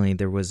unfortunately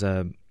there was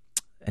an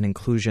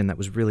inclusion that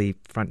was really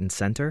front and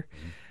center,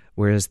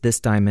 whereas this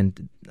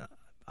diamond,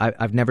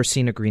 I've never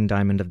seen a green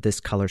diamond of this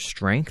color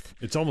strength.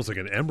 It's almost like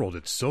an emerald.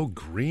 It's so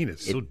green.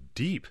 It's so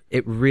deep.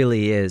 It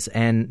really is.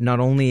 And not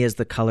only is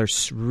the color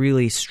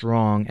really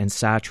strong and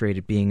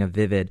saturated, being a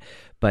vivid,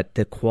 but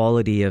the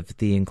quality of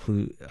the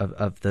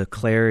of the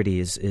clarity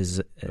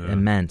is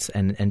immense.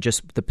 And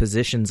just the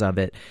positions of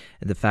it,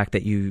 the fact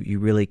that you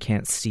really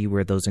can't see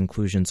where those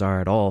inclusions are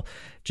at all,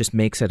 just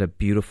makes it a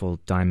beautiful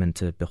diamond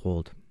to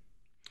behold.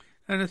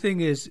 And the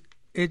thing is,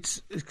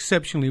 it's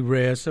exceptionally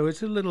rare, so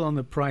it's a little on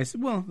the price.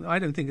 Well, I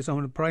don't think it's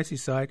on the pricey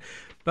side,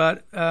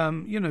 but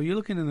you're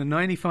looking in the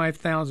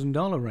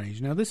 $95,000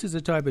 range. Now, this is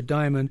a type of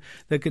diamond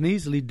that can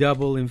easily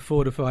double in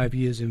 4 to 5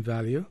 years in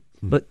value.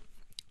 But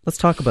let's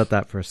talk about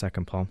that for a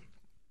second, Paul.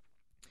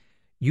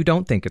 You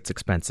don't think it's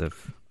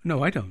expensive?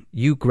 No, I don't.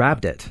 You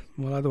grabbed it.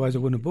 Well, otherwise I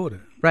wouldn't have bought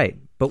it. Right,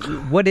 but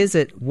what is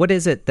it? What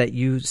is it that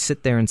you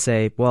sit there and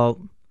say, well,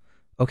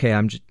 okay,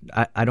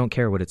 I don't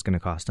care what it's going to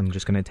cost. I'm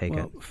just going to take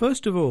it.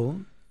 First of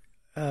all,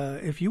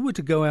 if you were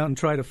to go out and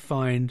try to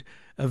find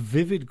a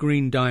vivid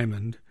green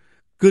diamond,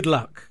 good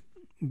luck,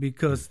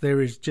 because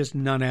there is just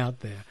none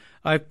out there.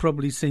 I've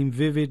probably seen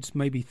vivids,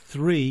 maybe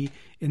 3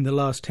 in the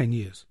last 10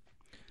 years.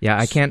 Yeah,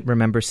 I can't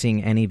remember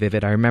seeing any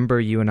vivid. I remember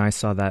you and I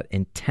saw that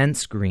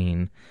intense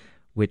green,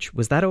 which,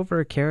 was that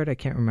over a carat? I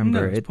can't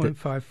remember. No, it's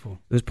 0.54.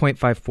 It was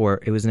 0.54.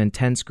 It was an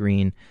intense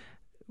green.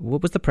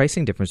 What was the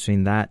pricing difference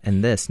between that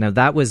and this? Now,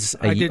 that was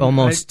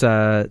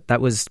that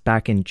was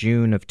back in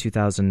June of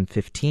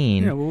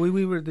 2015. Yeah, well,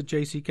 we were at the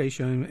JCK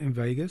show in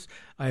Vegas.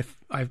 I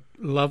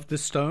loved the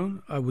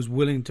stone. I was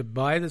willing to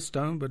buy the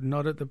stone, but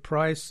not at the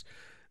price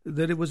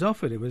that it was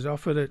offered. It was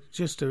offered at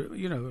just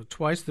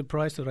twice the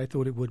price that I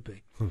thought it would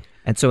be.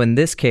 And so in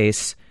this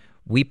case,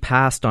 we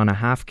passed on a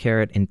half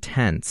carat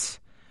intense,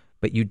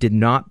 but you did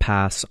not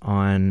pass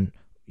on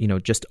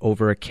just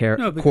over a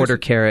quarter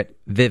carat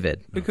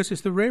vivid. Because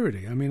it's the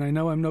rarity. I mean, I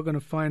know I'm not going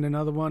to find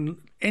another one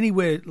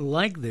anywhere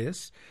like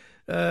this.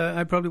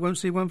 I probably won't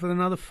see one for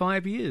another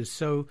 5 years.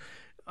 So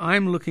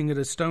I'm looking at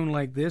a stone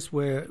like this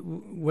where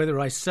whether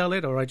I sell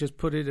it or I just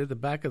put it at the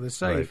back of the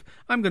safe, right,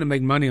 I'm going to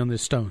make money on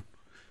this stone.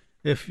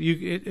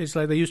 It's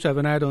like they used to have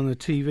an ad on the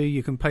TV,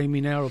 you can pay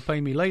me now or pay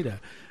me later.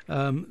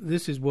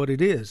 This is what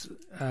it is.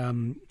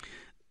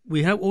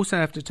 We also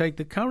have to take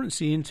the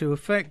currency into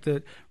effect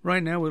that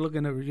right now we're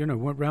looking at,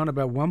 around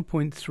about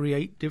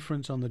 1.38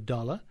 difference on the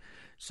dollar.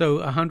 So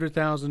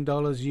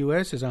 $100,000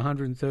 US is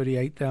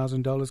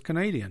 $138,000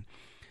 Canadian.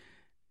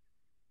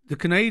 The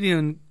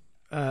Canadian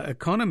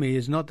economy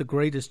is not the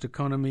greatest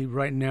economy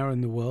right now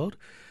in the world.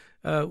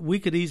 We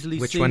could easily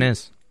see... Which one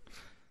is?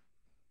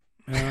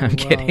 I'm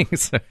kidding.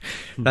 So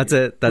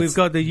we've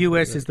got the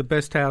US is the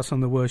best house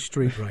on the worst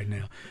street right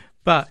now.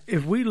 But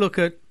if we look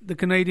at the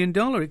Canadian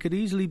dollar, it could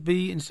easily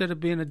be, instead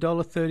of being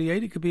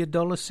 $1.38, it could be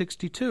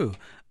 $1.62.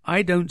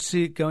 I don't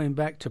see it going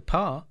back to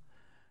par.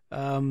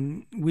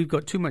 We've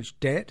got too much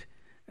debt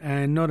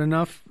and not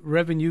enough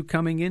revenue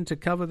coming in to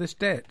cover this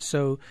debt.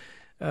 So,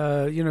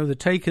 the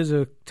takers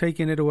are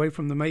taking it away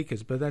from the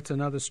makers, but that's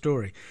another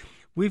story.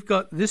 We've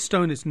got this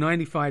stone, it's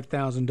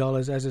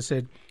 $95,000. As I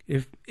said,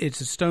 if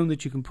it's a stone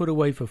that you can put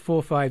away for 4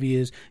 or 5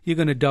 years, you're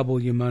going to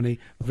double your money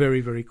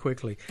very, very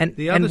quickly. And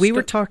we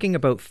were talking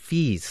about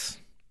fees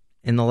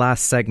in the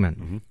last segment.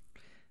 Mm-hmm.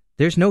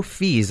 There's no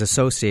fees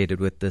associated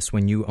with this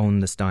when you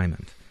own this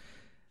diamond.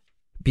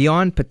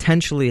 Beyond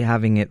potentially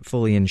having it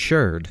fully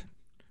insured,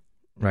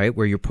 right,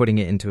 where you're putting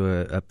it into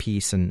a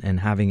piece and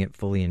having it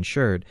fully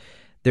insured,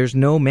 there's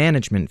no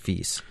management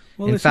fees.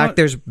 Well, in fact,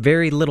 there's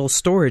very little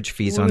storage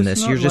fees on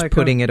this. You're just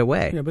putting it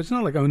away. Yeah, but it's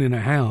not like owning a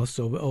house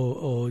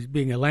or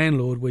being a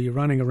landlord where you're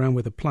running around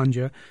with a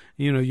plunger.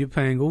 You're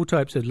paying all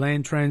types of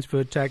land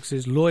transfer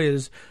taxes,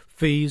 lawyers'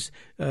 fees,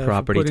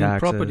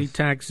 property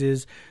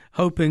taxes,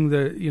 hoping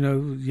that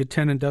your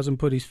tenant doesn't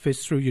put his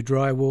fist through your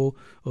drywall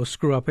or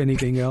screw up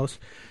anything else.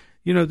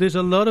 There's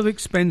a lot of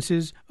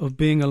expenses of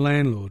being a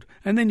landlord.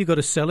 And then you've got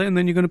to sell it, and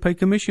then you're going to pay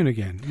commission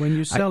again when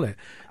you sell it.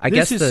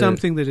 This is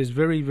something that is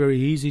very, very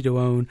easy to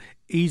own.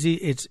 Easy.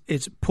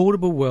 It's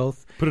portable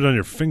wealth. Put it on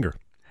your finger.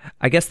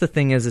 I guess the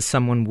thing is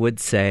someone would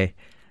say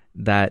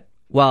that,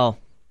 well,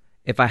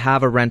 if I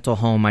have a rental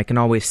home, I can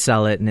always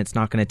sell it, and it's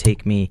not going to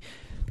take me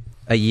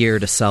a year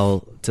to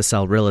sell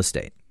real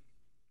estate.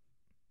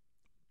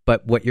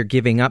 But what you're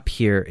giving up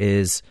here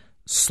is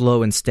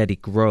slow and steady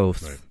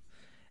growth. Right.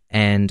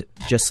 And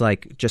just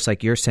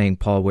like you're saying,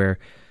 Paul, where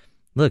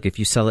look, if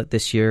you sell it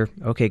this year,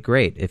 okay,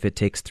 great. If it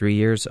takes 3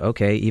 years,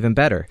 okay, even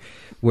better.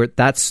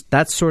 That's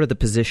sort of the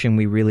position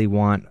we really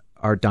want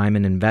our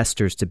diamond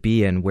investors to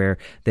be in, where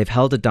they've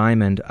held a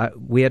diamond.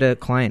 We had a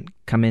client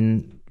come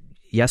in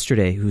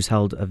yesterday who's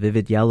held a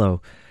Vivid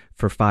Yellow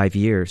for 5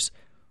 years,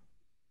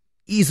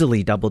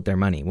 easily doubled their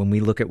money. When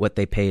we look at what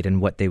they paid and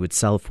what they would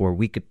sell for,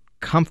 we could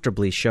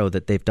comfortably show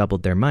that they've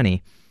doubled their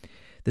money.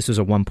 This was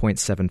a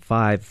 1.75,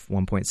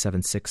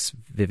 1.76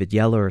 Vivid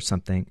Yellow or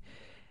something.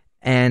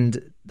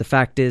 And the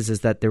fact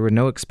is that there were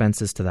no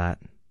expenses to that.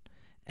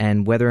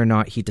 And whether or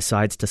not he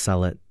decides to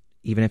sell it,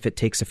 even if it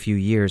takes a few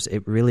years,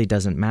 it really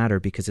doesn't matter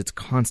because it's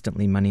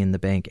constantly money in the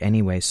bank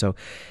anyway. So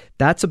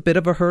that's a bit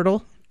of a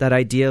hurdle, that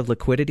idea of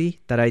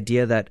liquidity, that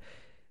idea that,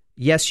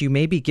 yes, you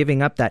may be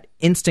giving up that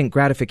instant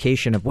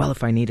gratification of, well,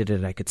 if I needed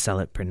it, I could sell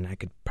it and I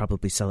could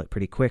probably sell it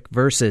pretty quick,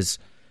 versus,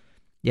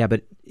 yeah,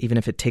 but even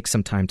if it takes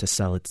some time to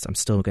sell, I'm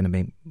still going to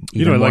make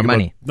even more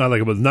money.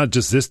 Not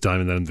just this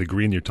diamond, then the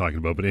green you're talking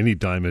about, but any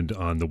diamond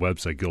on the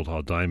website,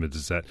 Guildhall Diamonds,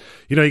 is that,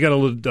 you got a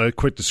little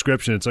quick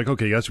description. It's like,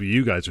 okay, that's what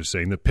you guys are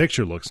saying. The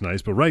picture looks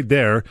nice, but right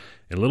there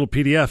in a little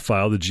PDF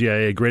file, the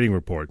GIA grading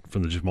report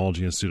from the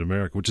Gemology Institute of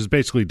America, which is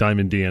basically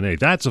diamond DNA.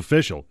 That's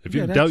official. If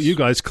you doubt you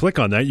guys, click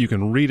on that. You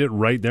can read it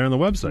right there on the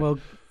website. Well,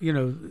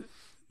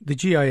 the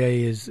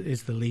GIA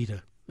is the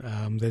leader.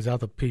 There's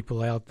other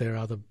people out there,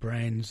 other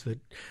brands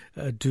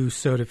that do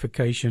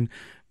certification,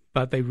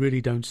 but they really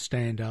don't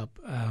stand up,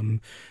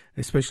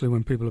 especially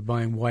when people are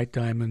buying white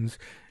diamonds.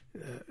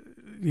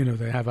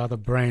 They have other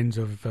brands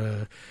of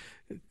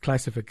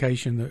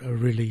classification that are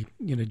really,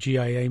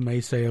 GIA may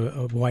say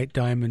a white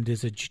diamond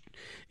is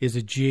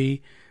a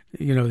G.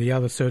 The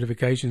other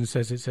certification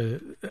says it's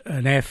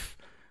an F,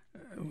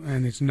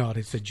 and it's not.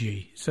 It's a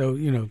G. So,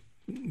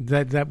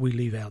 that we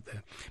leave out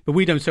there. But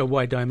we don't sell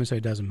white diamonds, so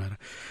it doesn't matter.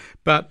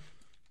 But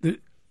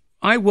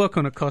I work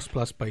on a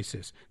cost-plus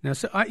basis. Now,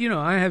 so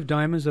I have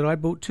diamonds that I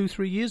bought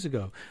 2-3 years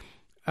ago.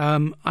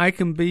 I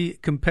can be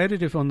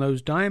competitive on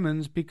those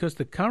diamonds because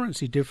the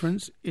currency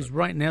difference is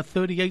right now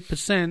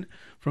 38%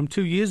 from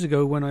 2 years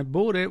ago when I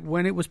bought it,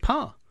 when it was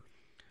par.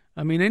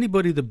 I mean,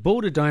 anybody that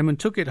bought a diamond,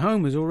 took it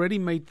home, has already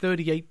made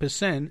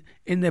 38%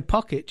 in their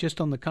pocket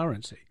just on the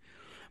currency.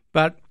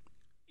 But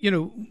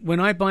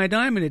when I buy a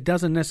diamond, it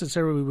doesn't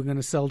necessarily we're going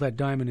to sell that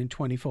diamond in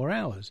 24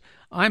 hours.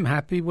 I'm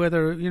happy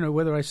whether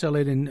I sell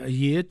it in a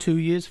year, 2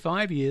 years,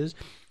 5 years.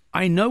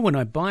 I know when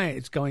I buy it,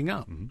 it's going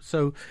up. Mm-hmm.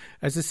 So,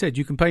 as I said,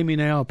 you can pay me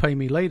now or pay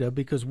me later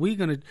because we're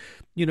going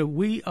to,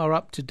 we are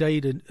up to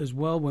date as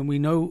well when we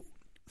know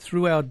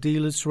through our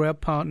dealers, through our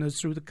partners,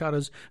 through the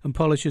cutters and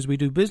polishers we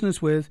do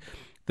business with,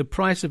 the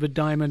price of a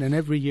diamond, and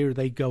every year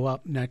they go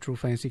up, natural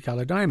fancy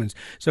color diamonds.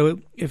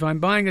 So if I'm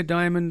buying a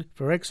diamond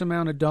for X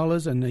amount of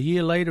dollars and a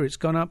year later it's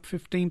gone up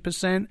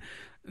 15%,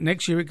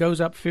 next year it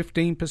goes up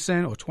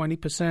 15% or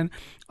 20%,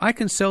 I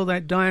can sell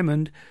that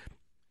diamond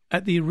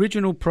at the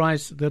original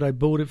price that I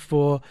bought it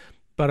for,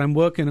 but I'm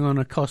working on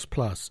a cost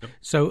plus. Yep.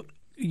 So,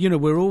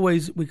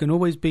 we can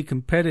always be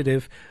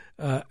competitive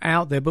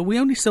out there, but we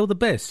only sell the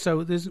best.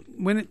 So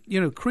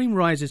cream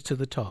rises to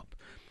the top.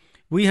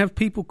 We have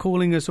people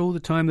calling us all the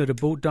time that have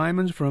bought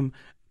diamonds from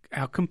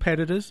our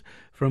competitors,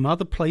 from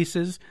other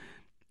places,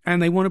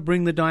 and they want to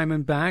bring the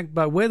diamond back.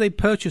 But where they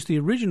purchased the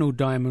original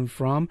diamond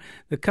from,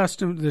 the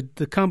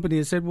company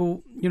has said,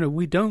 well,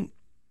 we don't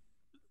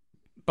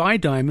buy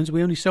diamonds,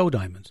 we only sell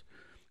diamonds.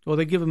 Or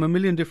they give them a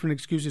million different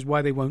excuses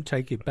why they won't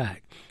take it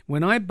back.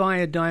 When I buy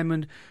a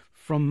diamond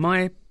from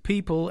my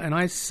people and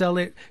I sell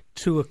it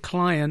to a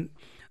client,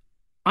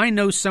 I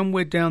know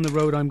somewhere down the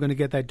road I'm going to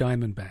get that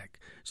diamond back.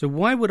 So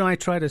why would I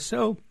try to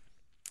sell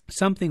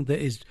something that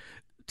is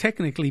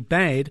technically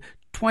bad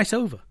twice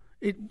over?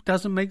 It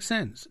doesn't make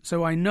sense.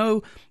 So I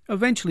know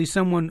eventually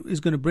someone is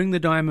going to bring the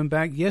diamond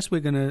back. Yes,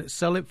 we're going to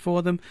sell it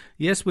for them.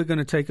 Yes, we're going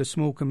to take a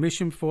small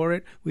commission for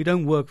it. We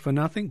don't work for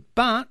nothing.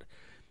 But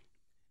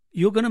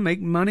you're going to make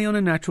money on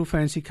a natural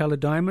fancy color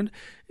diamond.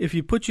 If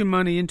you put your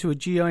money into a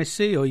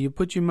GIC, or you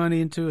put your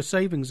money into a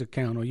savings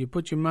account, or you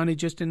put your money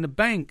just in the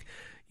bank,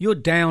 you're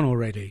down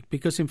already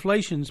because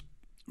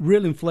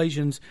real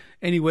inflation's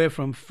anywhere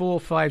from 4,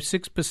 5,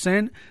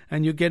 6%,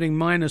 and you're getting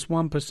minus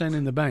 1%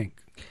 in the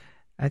bank.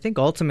 I think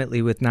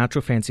ultimately with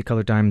natural fancy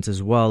color diamonds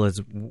as well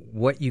is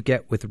what you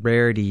get with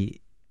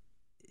rarity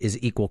is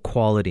equal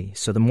quality.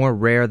 So the more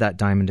rare that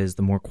diamond is,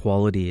 the more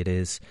quality it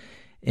is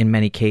in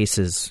many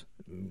cases,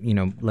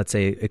 let's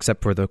say,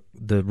 except for the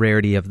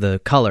rarity of the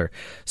color.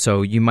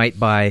 So you might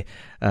buy,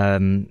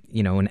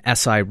 an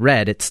SI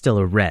red, it's still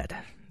a red.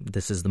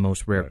 This is the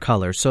most rare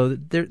color. So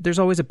there's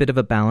always a bit of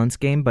a balance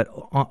game, but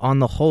on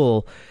the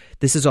whole,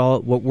 this is all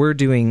what we're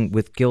doing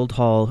with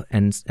Guildhall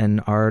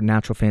and our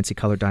natural fancy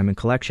color diamond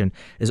collection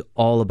is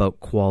all about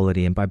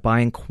quality. And by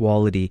buying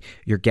quality,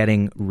 you're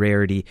getting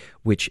rarity,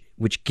 which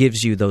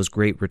gives you those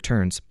great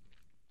returns.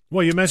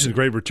 Well, you mentioned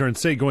great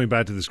returns. Say, going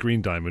back to this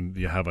green diamond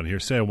you have on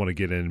here, say I want to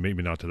get in,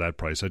 maybe not to that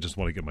price. I just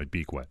want to get my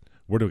beak wet.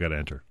 Where do I got to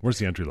enter? Where's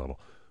the entry level?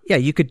 Yeah,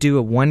 you could do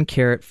a 1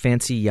 carat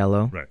fancy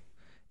yellow, right?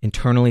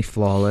 Internally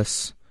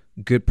flawless,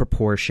 good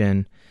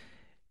proportion.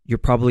 you're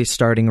probably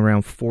starting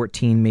around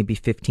 14, maybe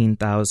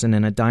 15,000,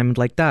 and a diamond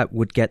like that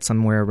would get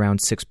somewhere around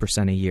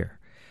 6% a year.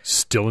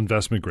 Still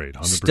investment grade,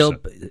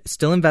 100%.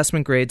 Still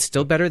investment grade,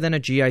 still better than a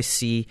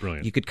GIC.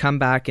 Brilliant. You could come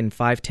back in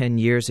 5-10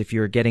 years if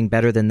you're getting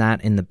better than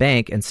that in the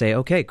bank and say,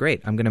 okay,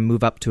 great, I'm going to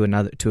move up to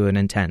an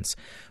intense,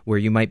 where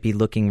you might be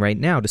looking right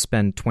now to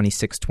spend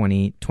 26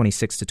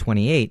 to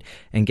 28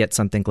 and get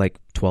something like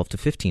 12 to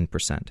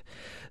 15%.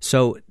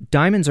 So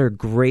diamonds are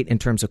great in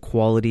terms of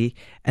quality.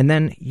 And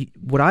then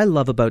what I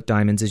love about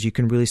diamonds is you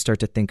can really start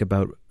to think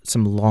about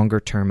some longer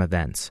term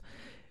events.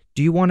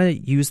 Do you want to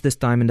use this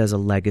diamond as a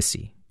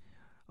legacy?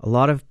 A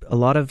lot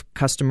of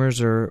customers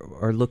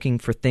are looking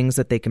for things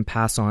that they can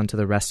pass on to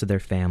the rest of their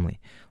family.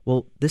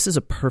 Well, this is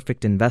a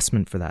perfect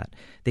investment for that.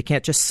 They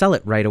can't just sell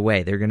it right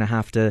away. They're going to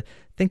have to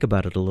think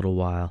about it a little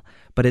while,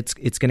 but it's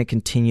going to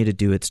continue to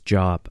do its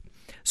job.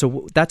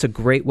 So that's a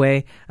great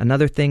way.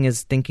 Another thing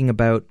is thinking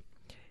about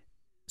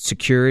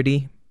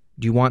security.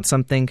 Do you want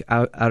something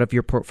out of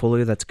your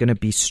portfolio that's going to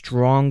be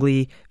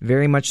strongly,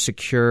 very much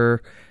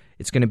secure?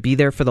 It's going to be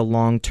there for the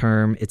long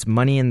term. It's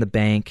money in the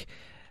bank.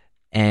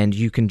 And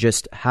you can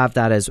just have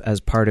that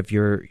as part of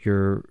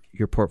your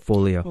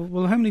portfolio.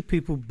 Well, how many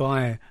people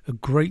buy a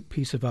great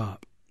piece of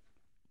art,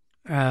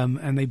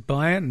 and they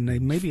buy it and they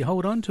maybe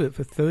hold on to it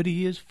for 30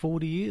 years,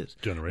 40 years?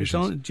 It's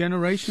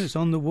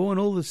on the wall, and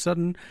all of a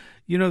sudden,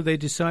 they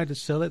decide to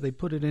sell it. They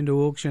put it into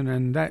auction,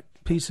 and that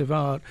piece of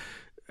art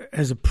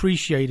has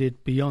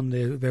appreciated beyond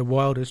their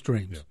wildest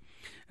dreams. Yeah.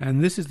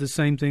 And this is the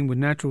same thing with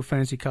natural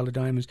fancy color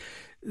diamonds.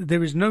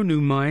 There is no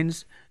new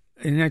mines.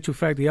 In actual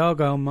fact, the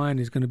Argyle mine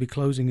is going to be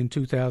closing in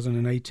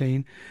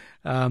 2018,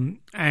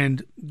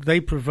 and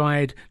they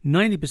provide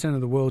 90%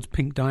 of the world's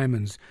pink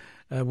diamonds,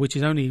 which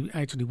is only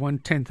actually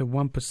 1/10 of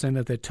 1%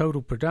 of their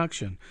total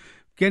production.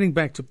 Getting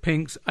back to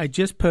pinks, I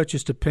just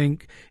purchased a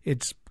pink.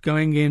 It's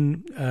going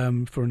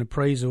in for an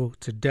appraisal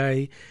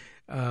today.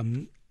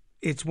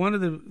 It's one of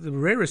the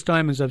rarest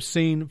diamonds I've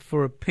seen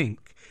for a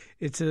pink.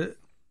 It's a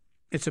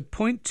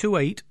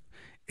 0.28.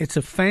 It's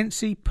a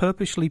fancy,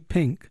 purplishly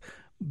pink,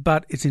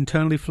 but it's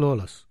internally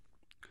flawless,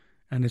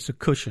 and it's a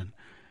cushion.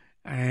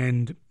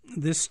 And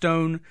this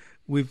stone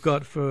we've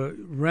got for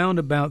round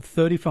about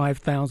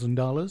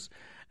 $35,000,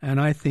 and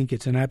I think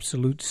it's an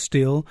absolute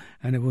steal,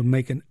 and it will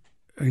make an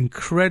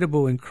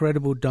incredible,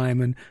 incredible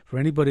diamond for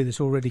anybody that's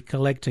already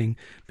collecting,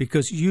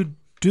 because you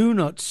do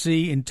not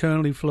see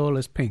internally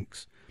flawless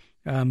pinks.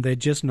 They're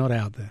just not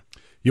out there.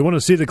 You want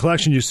to see the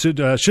collection, you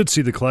should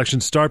see the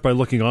collection. Start by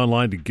looking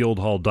online to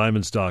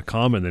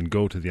guildhalldiamonds.com and then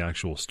go to the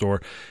actual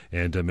store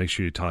and make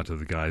sure you talk to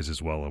the guys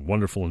as well. A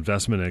wonderful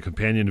investment and a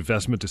companion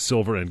investment to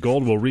silver and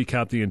gold. We'll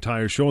recap the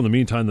entire show. In the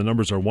meantime, the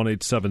numbers are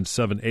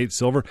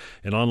 1-877-8-SILVER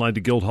and online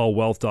to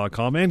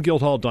guildhallwealth.com and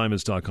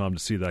guildhalldiamonds.com to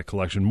see that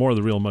collection. More of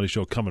the Real Money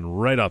Show coming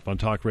right up on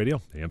Talk Radio,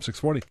 AM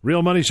 640.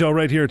 Real Money Show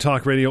right here,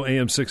 Talk Radio,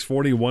 AM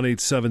 640,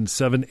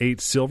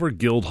 1-877-8-SILVER,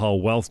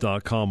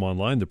 guildhallwealth.com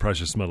online, the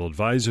Precious Metal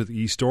Advisor, the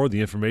e-store,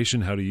 the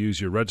information how to use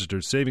your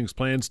registered savings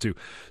plans to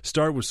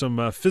start with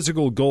some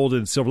physical gold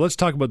and silver. Let's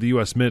talk about the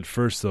U.S. Mint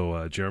first,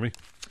 though, Jeremy.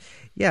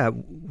 Yeah,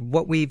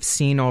 what we've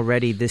seen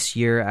already this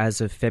year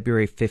as of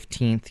February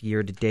 15th,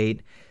 year to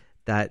date,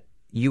 that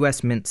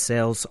U.S. Mint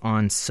sales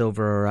on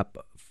silver are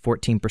up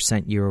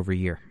 14% year over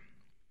year.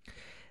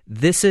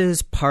 This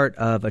is part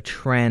of a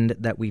trend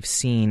that we've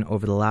seen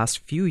over the last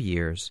few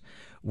years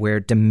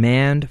where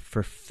demand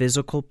for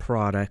physical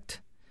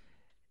product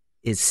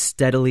is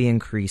steadily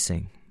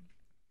increasing.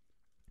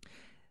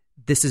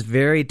 This is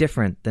very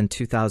different than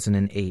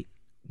 2008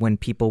 when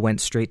people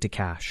went straight to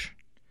cash.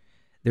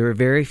 There were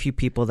very few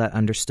people that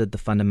understood the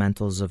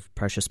fundamentals of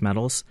precious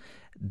metals.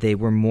 They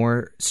were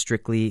more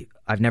strictly,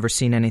 I've never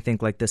seen anything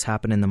like this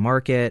happen in the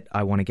market.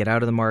 I want to get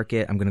out of the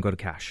market. I'm going to go to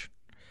cash.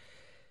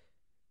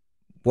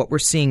 What we're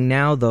seeing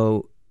now,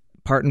 though,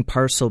 part and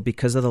parcel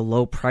because of the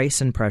low price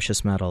in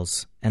precious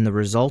metals, and the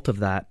result of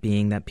that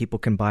being that people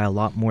can buy a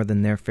lot more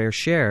than their fair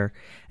share,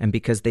 and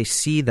because they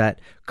see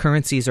that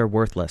currencies are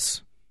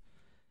worthless.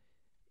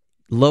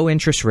 Low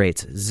interest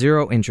rates,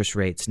 zero interest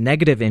rates,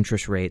 negative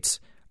interest rates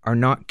are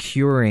not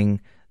curing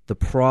the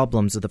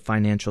problems of the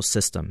financial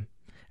system.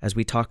 As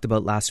we talked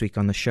about last week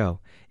on the show,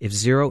 if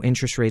zero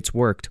interest rates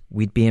worked,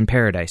 we'd be in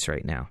paradise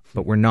right now,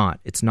 but we're not.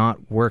 It's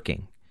not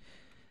working.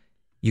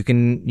 You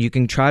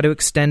can try to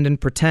extend and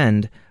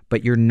pretend,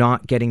 but you're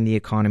not getting the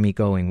economy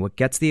going. What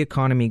gets the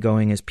economy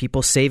going is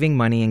people saving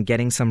money and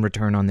getting some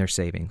return on their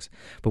savings.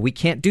 But we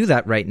can't do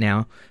that right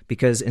now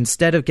because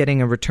instead of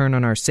getting a return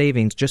on our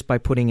savings just by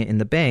putting it in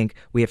the bank,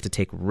 we have to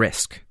take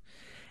risk.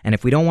 And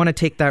if we don't want to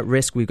take that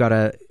risk, we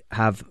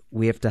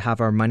have to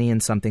have our money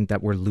in something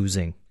that we're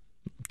losing.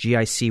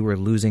 GIC, we're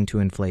losing to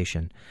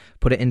inflation.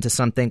 Put it into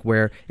something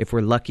where, if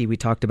we're lucky, we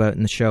talked about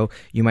in the show,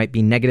 you might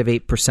be negative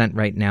 8%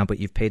 right now, but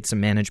you've paid some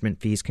management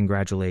fees.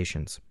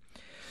 Congratulations.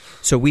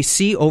 So we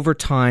see over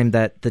time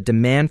that the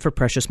demand for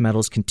precious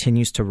metals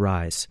continues to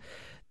rise.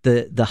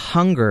 The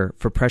hunger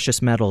for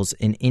precious metals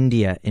in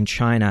India, in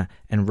China,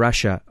 and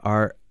Russia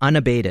are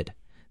unabated.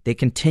 They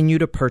continue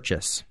to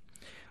purchase.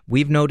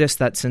 We've noticed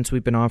that since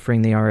we've been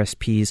offering the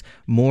RSPs,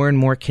 more and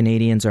more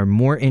Canadians are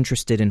more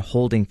interested in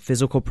holding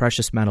physical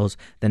precious metals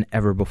than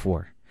ever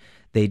before.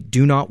 They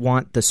do not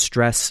want the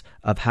stress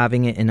of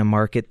having it in a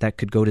market that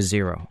could go to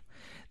zero.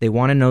 They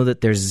want to know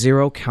that there's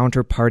zero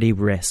counterparty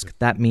risk.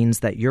 That means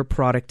that your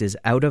product is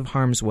out of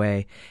harm's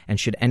way, and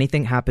should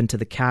anything happen to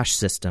the cash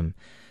system,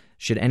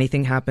 should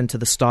anything happen to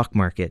the stock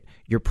market,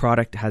 your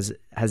product has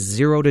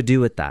zero to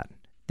do with that.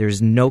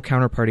 There's no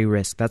counterparty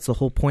risk. That's the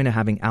whole point of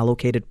having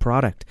allocated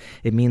product.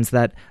 It means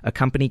that a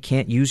company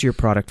can't use your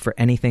product for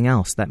anything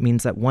else. That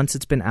means that once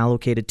it's been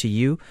allocated to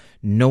you,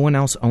 no one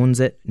else owns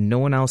it. No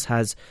one else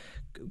has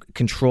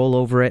control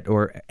over it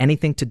or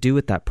anything to do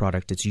with that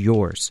product. It's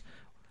yours.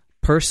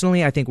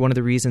 Personally, I think one of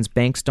the reasons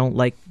banks don't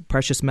like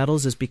precious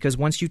metals is because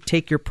once you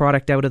take your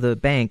product out of the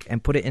bank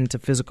and put it into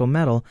physical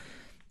metal,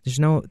 there's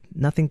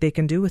nothing they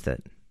can do with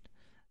it.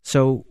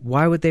 So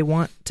why would they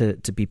want to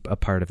be a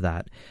part of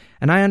that?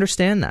 And I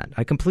understand that.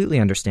 I completely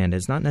understand it.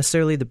 It's not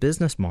necessarily the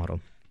business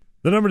model.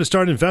 The number to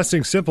start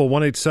investing, simple,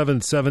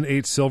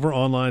 1-877-8-SILVER,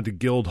 online to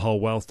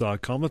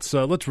guildhallwealth.com.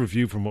 Let's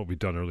review from what we've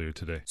done earlier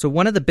today. So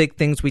one of the big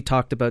things we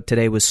talked about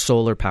today was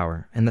solar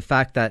power, and the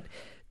fact that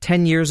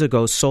 10 years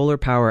ago, solar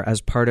power as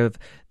part of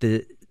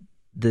the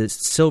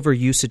silver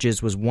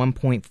usages was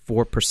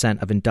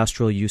 1.4% of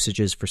industrial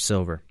usages for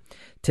silver.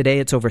 Today,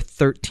 it's over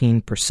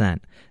 13%.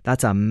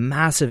 That's a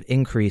massive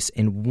increase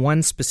in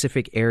one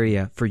specific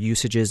area for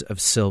usages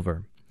of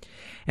silver.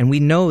 And we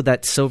know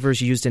that silver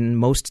is used in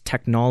most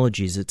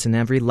technologies. It's in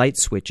every light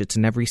switch. It's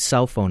in every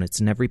cell phone.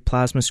 It's in every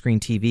plasma screen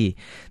TV.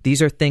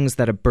 These are things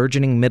that a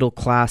burgeoning middle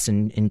class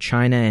in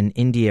China and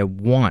India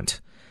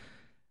want.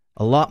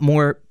 A lot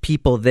more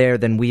people there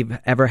than we've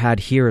ever had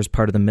here as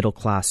part of the middle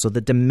class. So the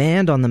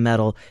demand on the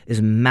metal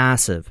is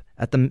massive.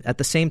 At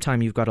the same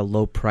time, you've got a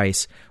low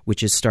price,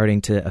 which is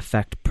starting to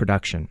affect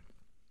production.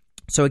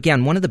 So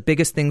again, one of the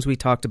biggest things we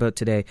talked about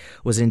today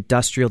was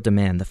industrial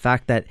demand, the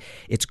fact that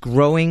it's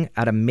growing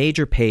at a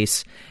major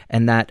pace,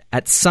 and that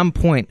at some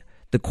point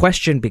the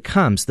question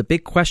becomes, the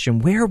big question,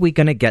 where are we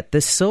going to get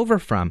this silver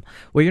from?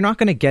 Well, you're not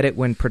going to get it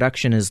when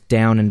production is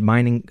down and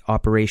mining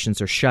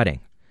operations are shutting.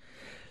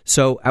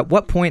 So at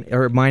what point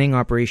are mining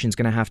operations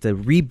going to have to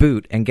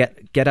reboot and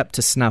get up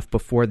to snuff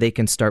before they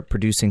can start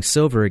producing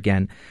silver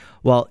again?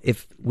 Well,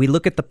 if we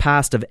look at the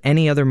past of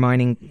any other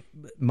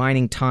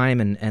mining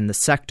time and the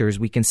sectors,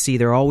 we can see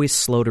they're always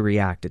slow to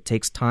react. It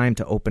takes time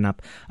to open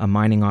up a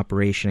mining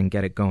operation and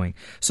get it going.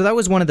 So that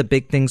was one of the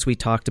big things we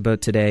talked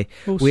about today.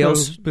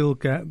 Also,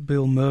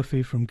 Bill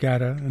Murphy from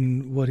GATA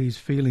and what his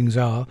feelings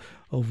are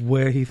of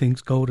where he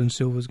thinks gold and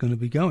silver is going to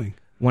be going.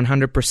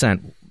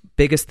 100%.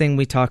 Biggest thing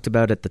we talked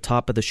about at the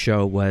top of the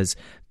show was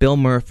Bill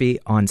Murphy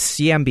on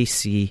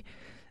CNBC.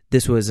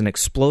 This was an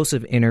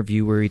explosive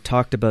interview where he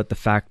talked about the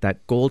fact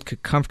that gold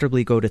could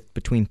comfortably go to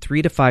between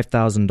 $3,000 to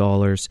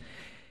 $5,000.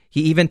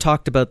 He even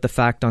talked about the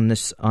fact on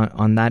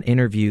that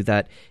interview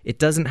that it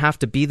doesn't have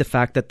to be the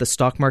fact that the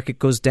stock market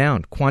goes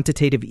down.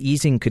 Quantitative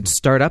easing could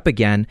start up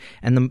again,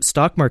 and the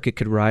stock market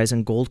could rise,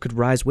 and gold could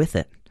rise with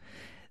it.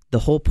 The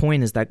whole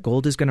point is that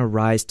gold is going to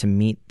rise to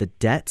meet the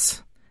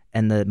debts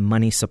and the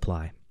money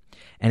supply.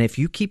 And if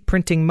you keep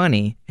printing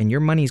money and your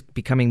money's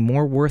becoming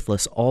more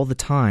worthless all the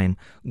time,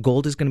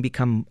 gold is going to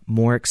become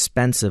more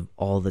expensive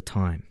all the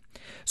time.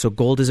 So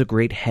gold is a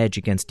great hedge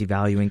against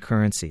devaluing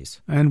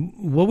currencies. And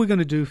what we're going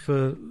to do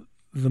for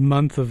the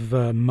month of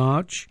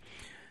March,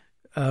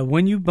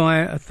 when you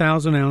buy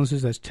 1,000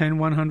 ounces, that's 10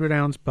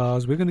 100-ounce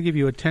bars, we're going to give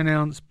you a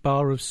 10-ounce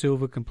bar of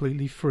silver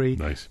completely free.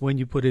 Nice. When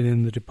you put it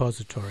in the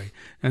depository.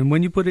 And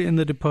when you put it in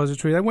the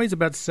depository, that weighs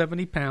about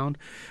 70 pounds.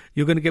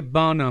 You're going to get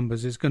bar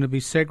numbers. It's going to be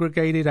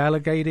segregated,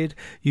 allocated.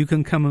 You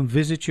can come and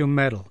visit your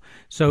metal.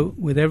 So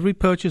with every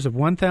purchase of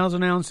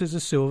 1,000 ounces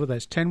of silver,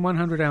 that's 10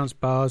 100-ounce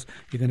bars,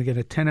 you're going to get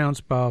a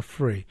 10-ounce bar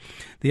free.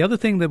 The other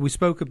thing that we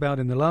spoke about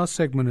in the last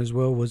segment as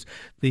well was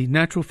the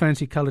natural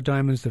fancy color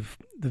diamonds, the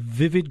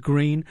vivid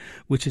green,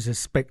 which is a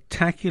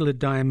spectacular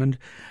diamond,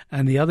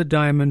 and the other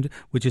diamond,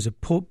 which is a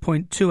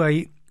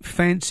 0.28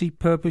 fancy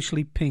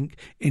purplishly pink,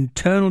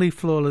 internally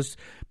flawless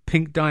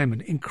pink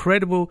diamond.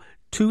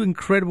 Two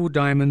incredible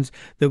diamonds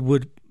that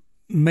would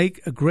make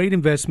a great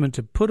investment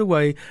to put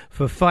away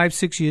for 5,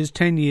 6 years,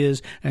 10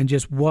 years, and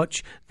just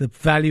watch the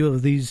value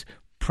of these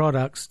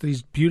products,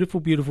 these beautiful,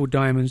 beautiful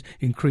diamonds,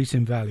 increase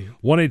in value.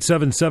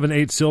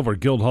 1-877-8-SILVER,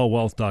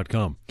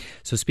 guildhallwealth.com.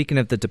 So speaking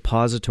of the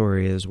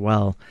depository as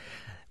well,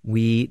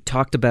 we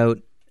talked about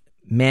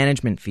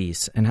management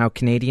fees and how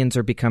Canadians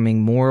are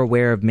becoming more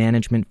aware of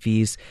management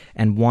fees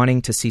and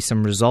wanting to see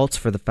some results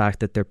for the fact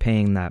that they're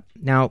paying that.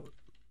 Now,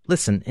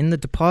 listen, in the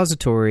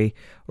depository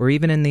or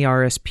even in the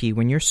RSP,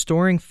 when you're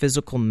storing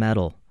physical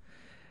metal,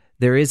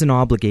 there is an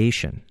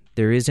obligation.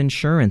 There is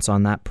insurance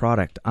on that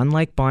product.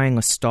 Unlike buying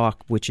a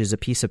stock, which is a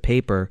piece of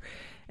paper,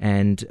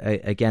 and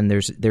again, there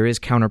is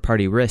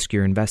counterparty risk.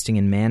 You're investing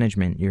in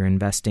management. You're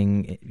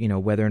investing,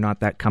 whether or not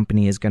that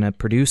company is going to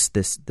produce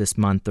this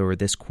month or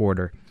this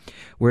quarter.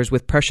 Whereas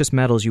with precious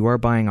metals, you are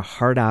buying a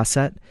hard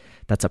asset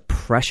that's a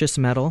precious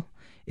metal.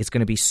 It's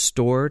going to be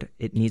stored.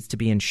 It needs to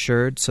be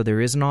insured. So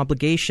there is an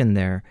obligation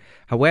there.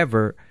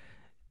 However,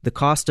 The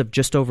cost of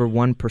just over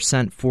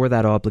 1% for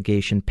that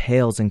obligation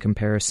pales in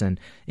comparison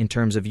in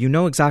terms of you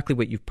know exactly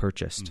what you've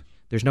purchased.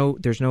 There's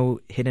no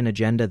hidden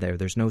agenda there.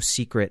 There's no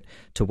secret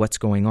to what's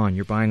going on.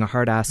 You're buying a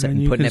hard asset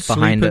and putting it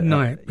behind at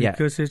night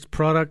because it's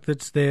product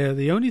that's there.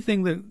 The only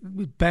thing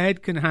that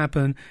bad can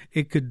happen,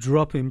 it could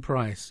drop in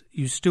price.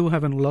 You still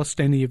haven't lost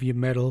any of your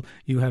metal.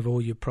 You have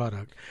all your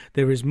product.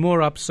 There is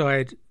more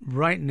upside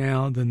right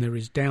now than there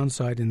is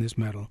downside in this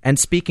metal. And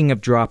speaking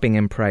of dropping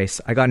in price,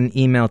 I got an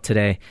email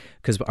today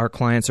because our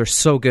clients are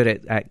so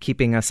good at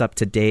keeping us up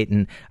to date.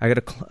 And I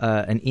got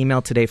an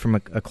email today from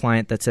a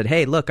client that said,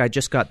 hey, look, I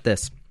just got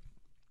this.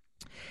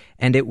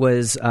 And it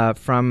was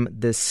from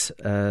this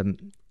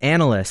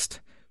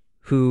analyst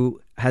who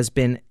has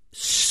been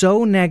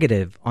so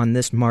negative on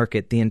this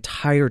market the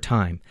entire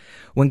time.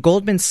 When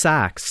Goldman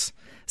Sachs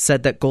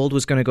said that gold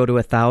was going to go to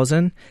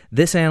 1,000,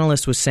 this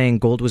analyst was saying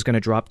gold was going to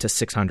drop to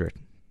 600.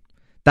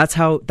 That's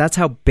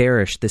how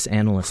bearish this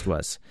analyst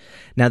was.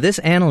 Now, this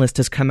analyst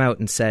has come out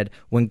and said,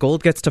 when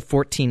gold gets to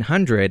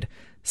 1,400,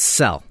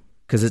 sell,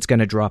 because it's going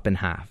to drop in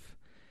half.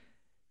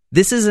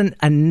 This is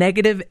a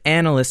negative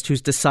analyst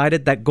who's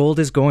decided that gold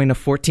is going to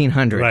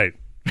 1,400. Right.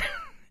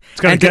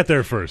 It's going to get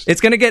there first. It's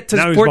going to get to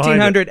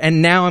 1,400,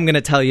 and now I'm going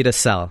to tell you to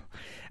sell.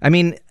 I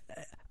mean,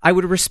 I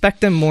would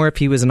respect him more if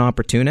he was an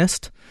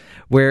opportunist,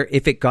 where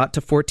if it got to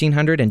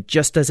 1,400 and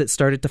just as it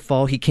started to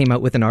fall, he came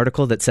out with an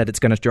article that said it's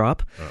going to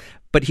drop. Oh.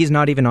 But he's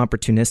not even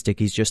opportunistic.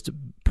 He's just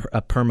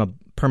a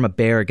perma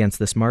bear against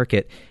this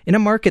market. In a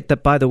market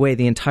that, by the way,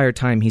 the entire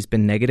time he's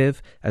been negative,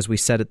 as we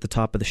said at the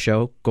top of the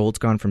show, gold's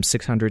gone from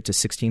 600 to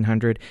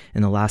 1,600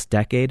 in the last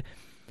decade.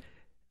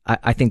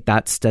 I think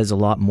that says a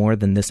lot more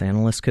than this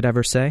analyst could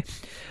ever say.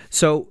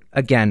 So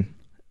again,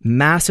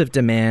 massive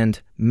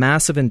demand,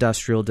 massive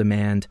industrial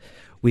demand.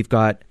 We've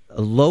got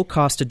a low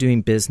cost of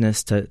doing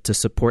business to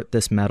support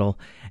this metal,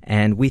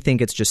 and we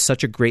think it's just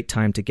such a great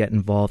time to get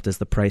involved as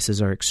the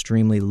prices are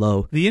extremely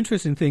low. The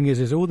interesting thing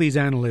is all these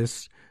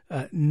analysts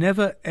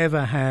never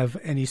ever have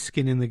any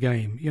skin in the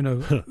game. You know,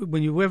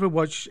 when you ever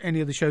watch any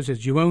of the shows, do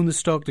you own the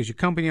stock? Does your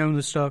company own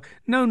the stock?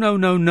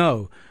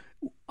 No.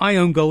 I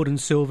own gold and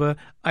silver.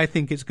 I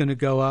think it's going to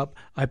go up.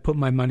 I put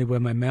my money where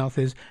my mouth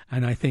is,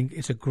 and I think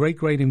it's a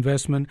great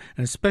investment,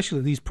 and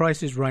especially these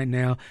prices right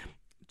now.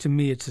 To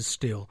me, it's a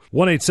steal.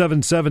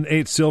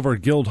 1-877-8-SILVER,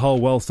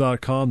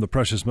 GuildhallWealth.com, the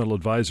Precious Metal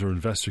Advisor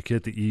Investor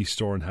Kit, the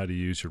e-store, and how to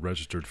use your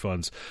registered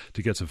funds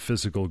to get some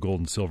physical gold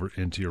and silver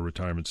into your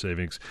retirement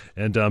savings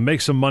and make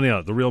some money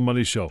out. The Real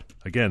Money Show.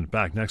 Again,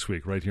 back next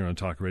week right here on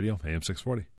Talk Radio, AM 640.